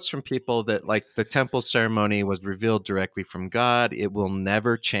 quotes from people that, like, the temple ceremony was revealed directly from God. It will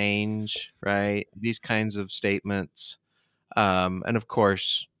never change, right? These kinds of statements. And of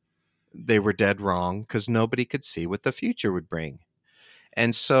course, they were dead wrong because nobody could see what the future would bring.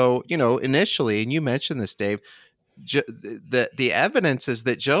 And so, initially, and you mentioned this, Dave, the evidence is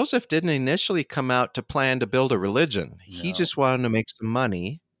that Joseph didn't initially come out to plan to build a religion. No. He just wanted to make some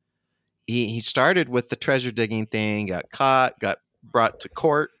money. He started with the treasure digging thing, got caught, got brought to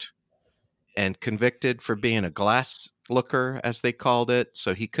court, and convicted for being a glass looker, as they called it.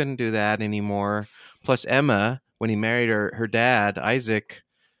 So he couldn't do that anymore. Plus, Emma, when he married her dad, Isaac,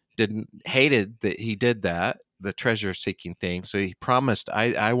 hated that he did that, the treasure seeking thing. So he promised,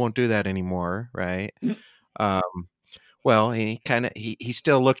 I won't do that anymore, right? Well, he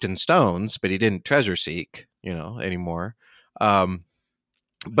still looked in stones, but he didn't treasure seek, anymore.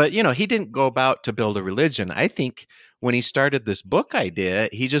 But he didn't go about to build a religion. I think when he started this book idea,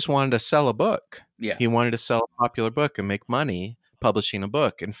 he just wanted to sell a book. Yeah. He wanted to sell a popular book and make money publishing a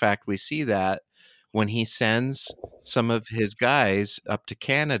book. In fact, we see that when he sends some of his guys up to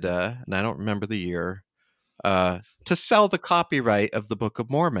Canada, and I don't remember the year, to sell the copyright of the Book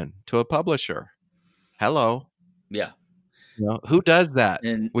of Mormon to a publisher. Hello. Yeah. Who does that?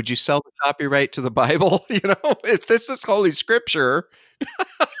 And would you sell the copyright to the Bible? If this is Holy Scripture.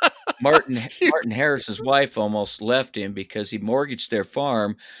 Martin Harris's wife almost left him because he mortgaged their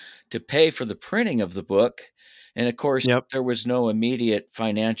farm to pay for the printing of the book. And of course, there was no immediate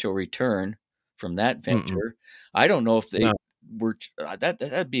financial return from that venture. I don't know if they were,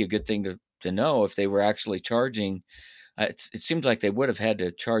 that'd be a good thing to know if they were actually charging. It seems like they would have had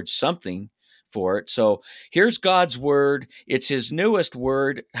to charge something for it. So here's God's word. It's his newest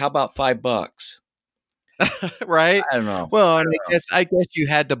word. How about $5? Right? I don't know. Well, and I guess you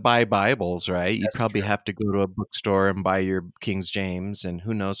had to buy Bibles, right? You probably have to go to a bookstore and buy your King James, and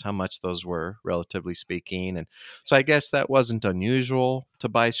who knows how much those were, relatively speaking. And so I guess that wasn't unusual to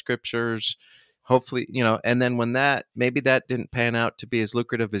buy scriptures. Hopefully, and then when maybe that didn't pan out to be as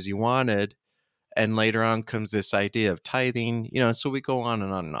lucrative as you wanted. And later on comes this idea of tithing, so we go on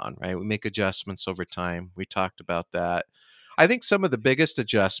and on and on, right? We make adjustments over time. We talked about that. I think some of the biggest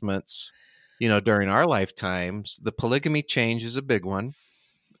adjustments, during our lifetimes, the polygamy change is a big one.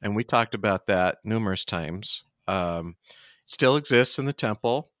 And we talked about that numerous times. Still exists in the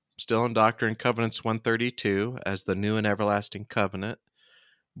temple, still in Doctrine and Covenants 132 as the new and everlasting covenant.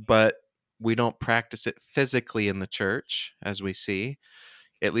 But we don't practice it physically in the church, as we see.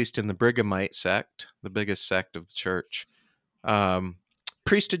 at least in the Brighamite sect, the biggest sect of the church.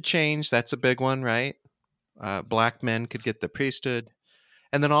 Priesthood change, that's a big one, right? Black men could get the priesthood.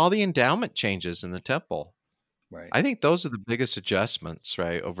 And then all the endowment changes in the temple. Right. I think those are the biggest adjustments,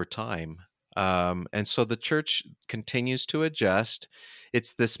 right, over time. And so the church continues to adjust.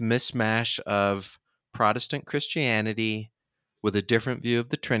 It's this mismatch of Protestant Christianity with a different view of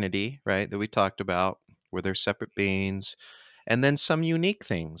the Trinity, right, that we talked about, where they're separate beings, and then some unique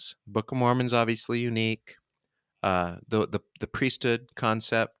things. Book of Mormon's obviously unique. The priesthood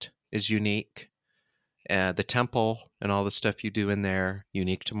concept is unique. The temple and all the stuff you do in there,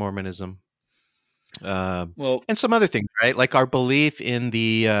 unique to Mormonism. Well, And some other things, right? Like our belief in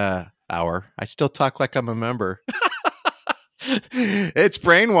the I still talk like I'm a member. It's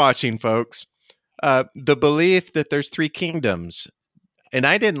brainwashing, folks. The belief that there's three kingdoms. And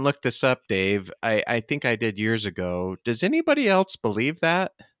I didn't look this up, Dave. I think I did years ago. Does anybody else believe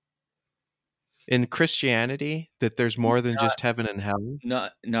that in Christianity, that there's more than just heaven and hell?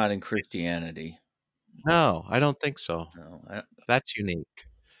 not in Christianity. No, I don't think so. No, That's unique.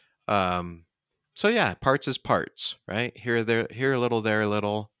 So yeah, parts is parts, right? Here a little, there a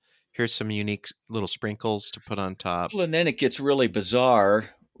little. Here's some unique little sprinkles to put on top. well, and then it gets really bizarre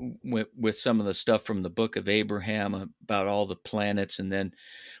with some of the stuff from the Book of Abraham about all the planets, and then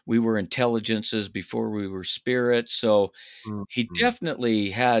we were intelligences before we were spirits. So he Mhm. definitely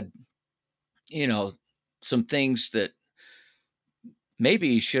had, some things that maybe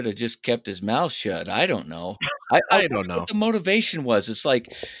he should have just kept his mouth shut. I don't know. I I wonder don't know. what the motivation was. It's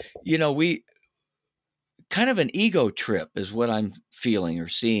like, we kind of an ego trip is what I'm feeling or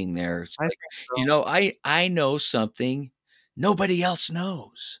seeing there. It's I like, think so. I know something nobody else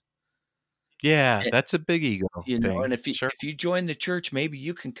knows. Yeah, Eh, that's a big ego and thing. if you Sure. if you join the church, maybe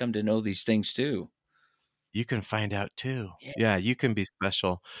you can come to know these things too. You can find out too. Yeah. Yeah, you can be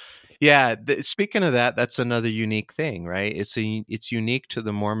special. Yeah, speaking of that, that's another unique thing, right? It's unique to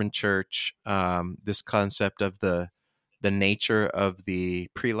the Mormon Church. This concept of the nature of the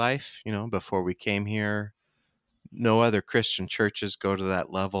pre-life, before we came here. No other Christian churches go to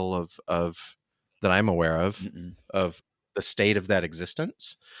that level of that I'm aware Mm-mm. of the state of that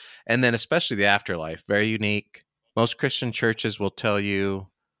existence, and then especially the afterlife. Very unique. Most Christian churches will tell you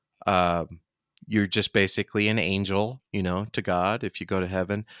um, you're just basically an angel, to God if you go to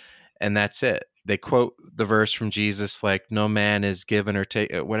heaven, and that's it. They quote the verse from Jesus, like, "No man is given or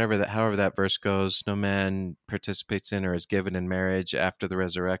take however that verse goes. No man participates in or is given in marriage after the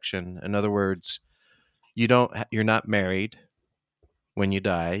resurrection." In other words, you're not married when you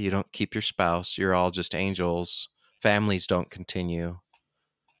die. You don't keep your spouse. You're all just angels. Families don't continue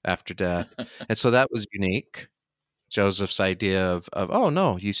after death, and so that was unique. Joseph's idea of oh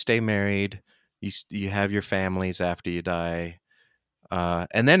no, you stay married, you have your families after you die,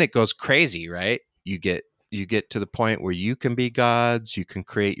 and then it goes crazy, right? You get to the point where you can be gods, you can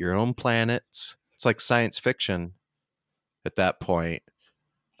create your own planets. It's like science fiction at that point.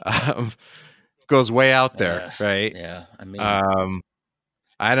 Um, Goes way out there, right? Yeah. I mean, Um,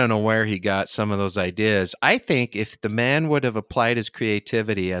 I don't know where he got some of those ideas. I think if the man would have applied his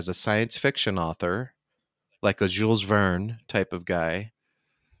creativity as a science fiction author, like a Jules Verne type of guy,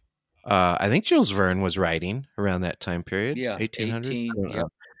 I think Jules Verne was writing around that time period, yeah, 1800. 18.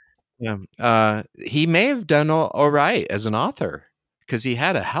 Yeah. Yeah. He may have done all right as an author because he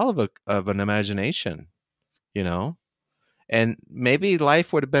had a hell of an imagination, you know, and maybe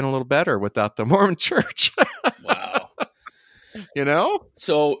life would have been a little better without the Mormon Church, Wow. you know?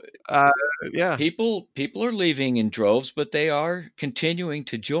 So Uh, yeah. people are leaving in droves, but they are continuing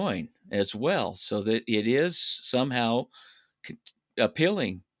to join as well, so that it is somehow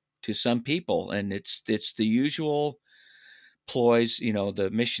appealing to some people, and it's the usual ploys, the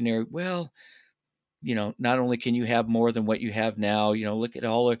missionary. Well, not only can you have more than what you have now, look at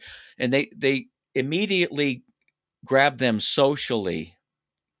all and they immediately grab them socially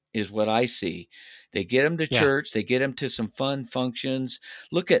is what I see. They get them to Yeah. church, they get them to some fun functions.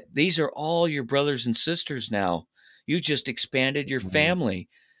 Look at, these are all your brothers and sisters now. You just expanded your Mhm. family.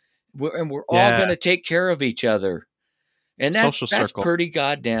 We're all Yeah. going to take care of each other. And that's Social circle. pretty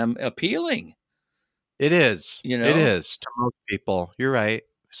goddamn appealing. It is. You It know? is to most people. You're right.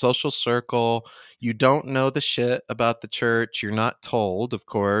 Social circle. You don't know the shit about the church. You're not told, of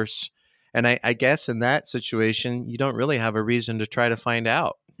course. And I guess in that situation, you don't really have a reason to try to find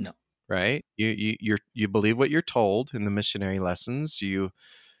out. No. Right? You believe what you're told in the missionary lessons. You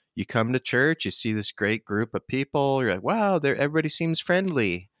come to church. You see this great group of people. You're like, wow, everybody seems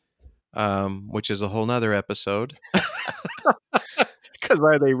friendly. Which is a whole nother episode. Because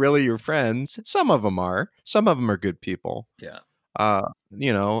are they really your friends? Some of them are. Some of them are good people. Yeah.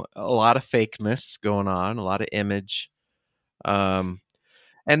 You know, a lot of fakeness going on, a lot of image. Um,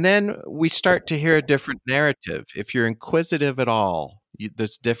 and then we start to hear a different narrative. If you're inquisitive at all,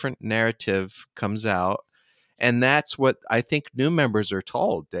 this different narrative comes out. And that's what I think new members are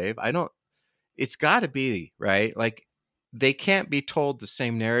told, Dave. It's got to be, right? Like, they can't be told the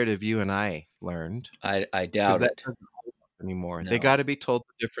same narrative you and I learned. I 'Cause doubt that it. doesn't hold up anymore. They No. got to be told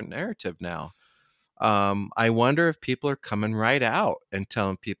a different narrative now. I wonder if people are coming right out and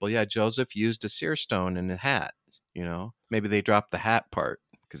telling people, yeah, Joseph used a seer stone in a hat. You know, maybe they dropped the hat part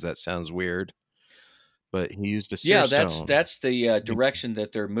because that sounds weird. But he used a seer Yeah, stone. that's the direction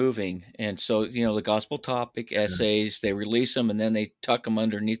that they're moving. And so, you know, the gospel topic essays, they release them and then they tuck them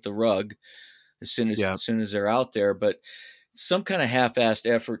underneath the rug as soon as they're out there. But some kind of half-assed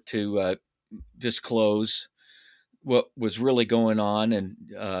effort to disclose what was really going on. And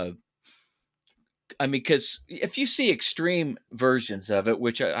I mean, because if you see extreme versions of it,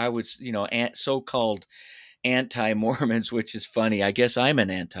 which I would, you know, so-called anti-Mormons, which is funny. I guess I'm an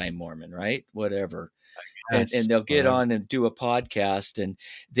anti-Mormon, right? Whatever. And they'll get on and do a podcast, and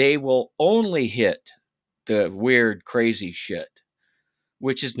they will only hit the weird, crazy shit,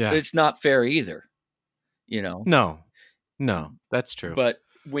 which is it's not fair either, you know. No, that's true. But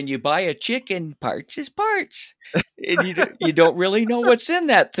when you buy a chicken, parts is parts, and you don't really know what's in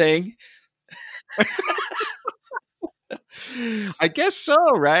that thing. I guess so,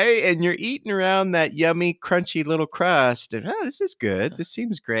 right? And you're eating around that yummy, crunchy little crust, and this is good. This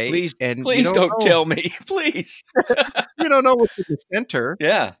seems great. Please, and please don't tell me, please. You don't know what's in the center,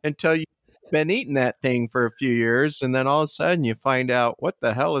 yeah, until you've been eating that thing for a few years, and then all of a sudden you find out, what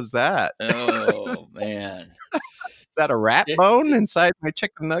the hell is that? Oh man, is that a rat bone inside my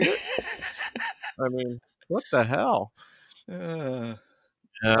chicken nugget? I mean, what the hell? All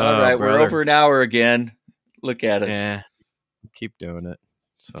right, we're over an hour again. Look at us. Yeah, keep doing it.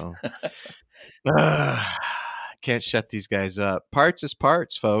 So can't shut these guys up. Parts is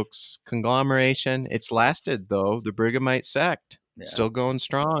parts, folks. Conglomeration. It's lasted though. The Brighamite sect still going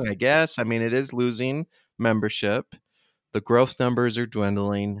strong, I guess. I mean, it is losing membership. The growth numbers are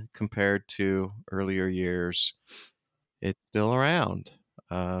dwindling compared to earlier years. It's still around.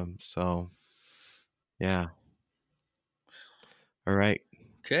 So yeah. All right.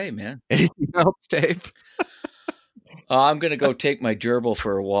 Okay, man. Anything else, Dave? I'm going to go take my gerbil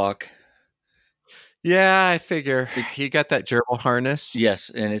for a walk. Yeah, I figure. You got that gerbil harness?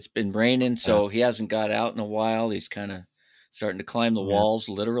 Yes, and it's been raining, so he hasn't got out in a while. He's kind of starting to climb the walls,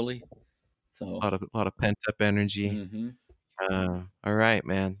 literally. So a lot of pent up energy. Mm-hmm. All right,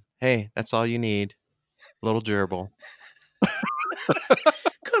 man. Hey, that's all you need. Little gerbil.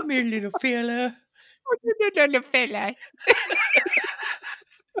 Come here, little fella. Little fella.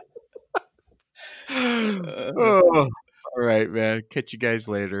 Oh, all right, man. Catch you guys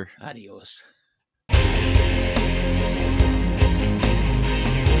later. Adios.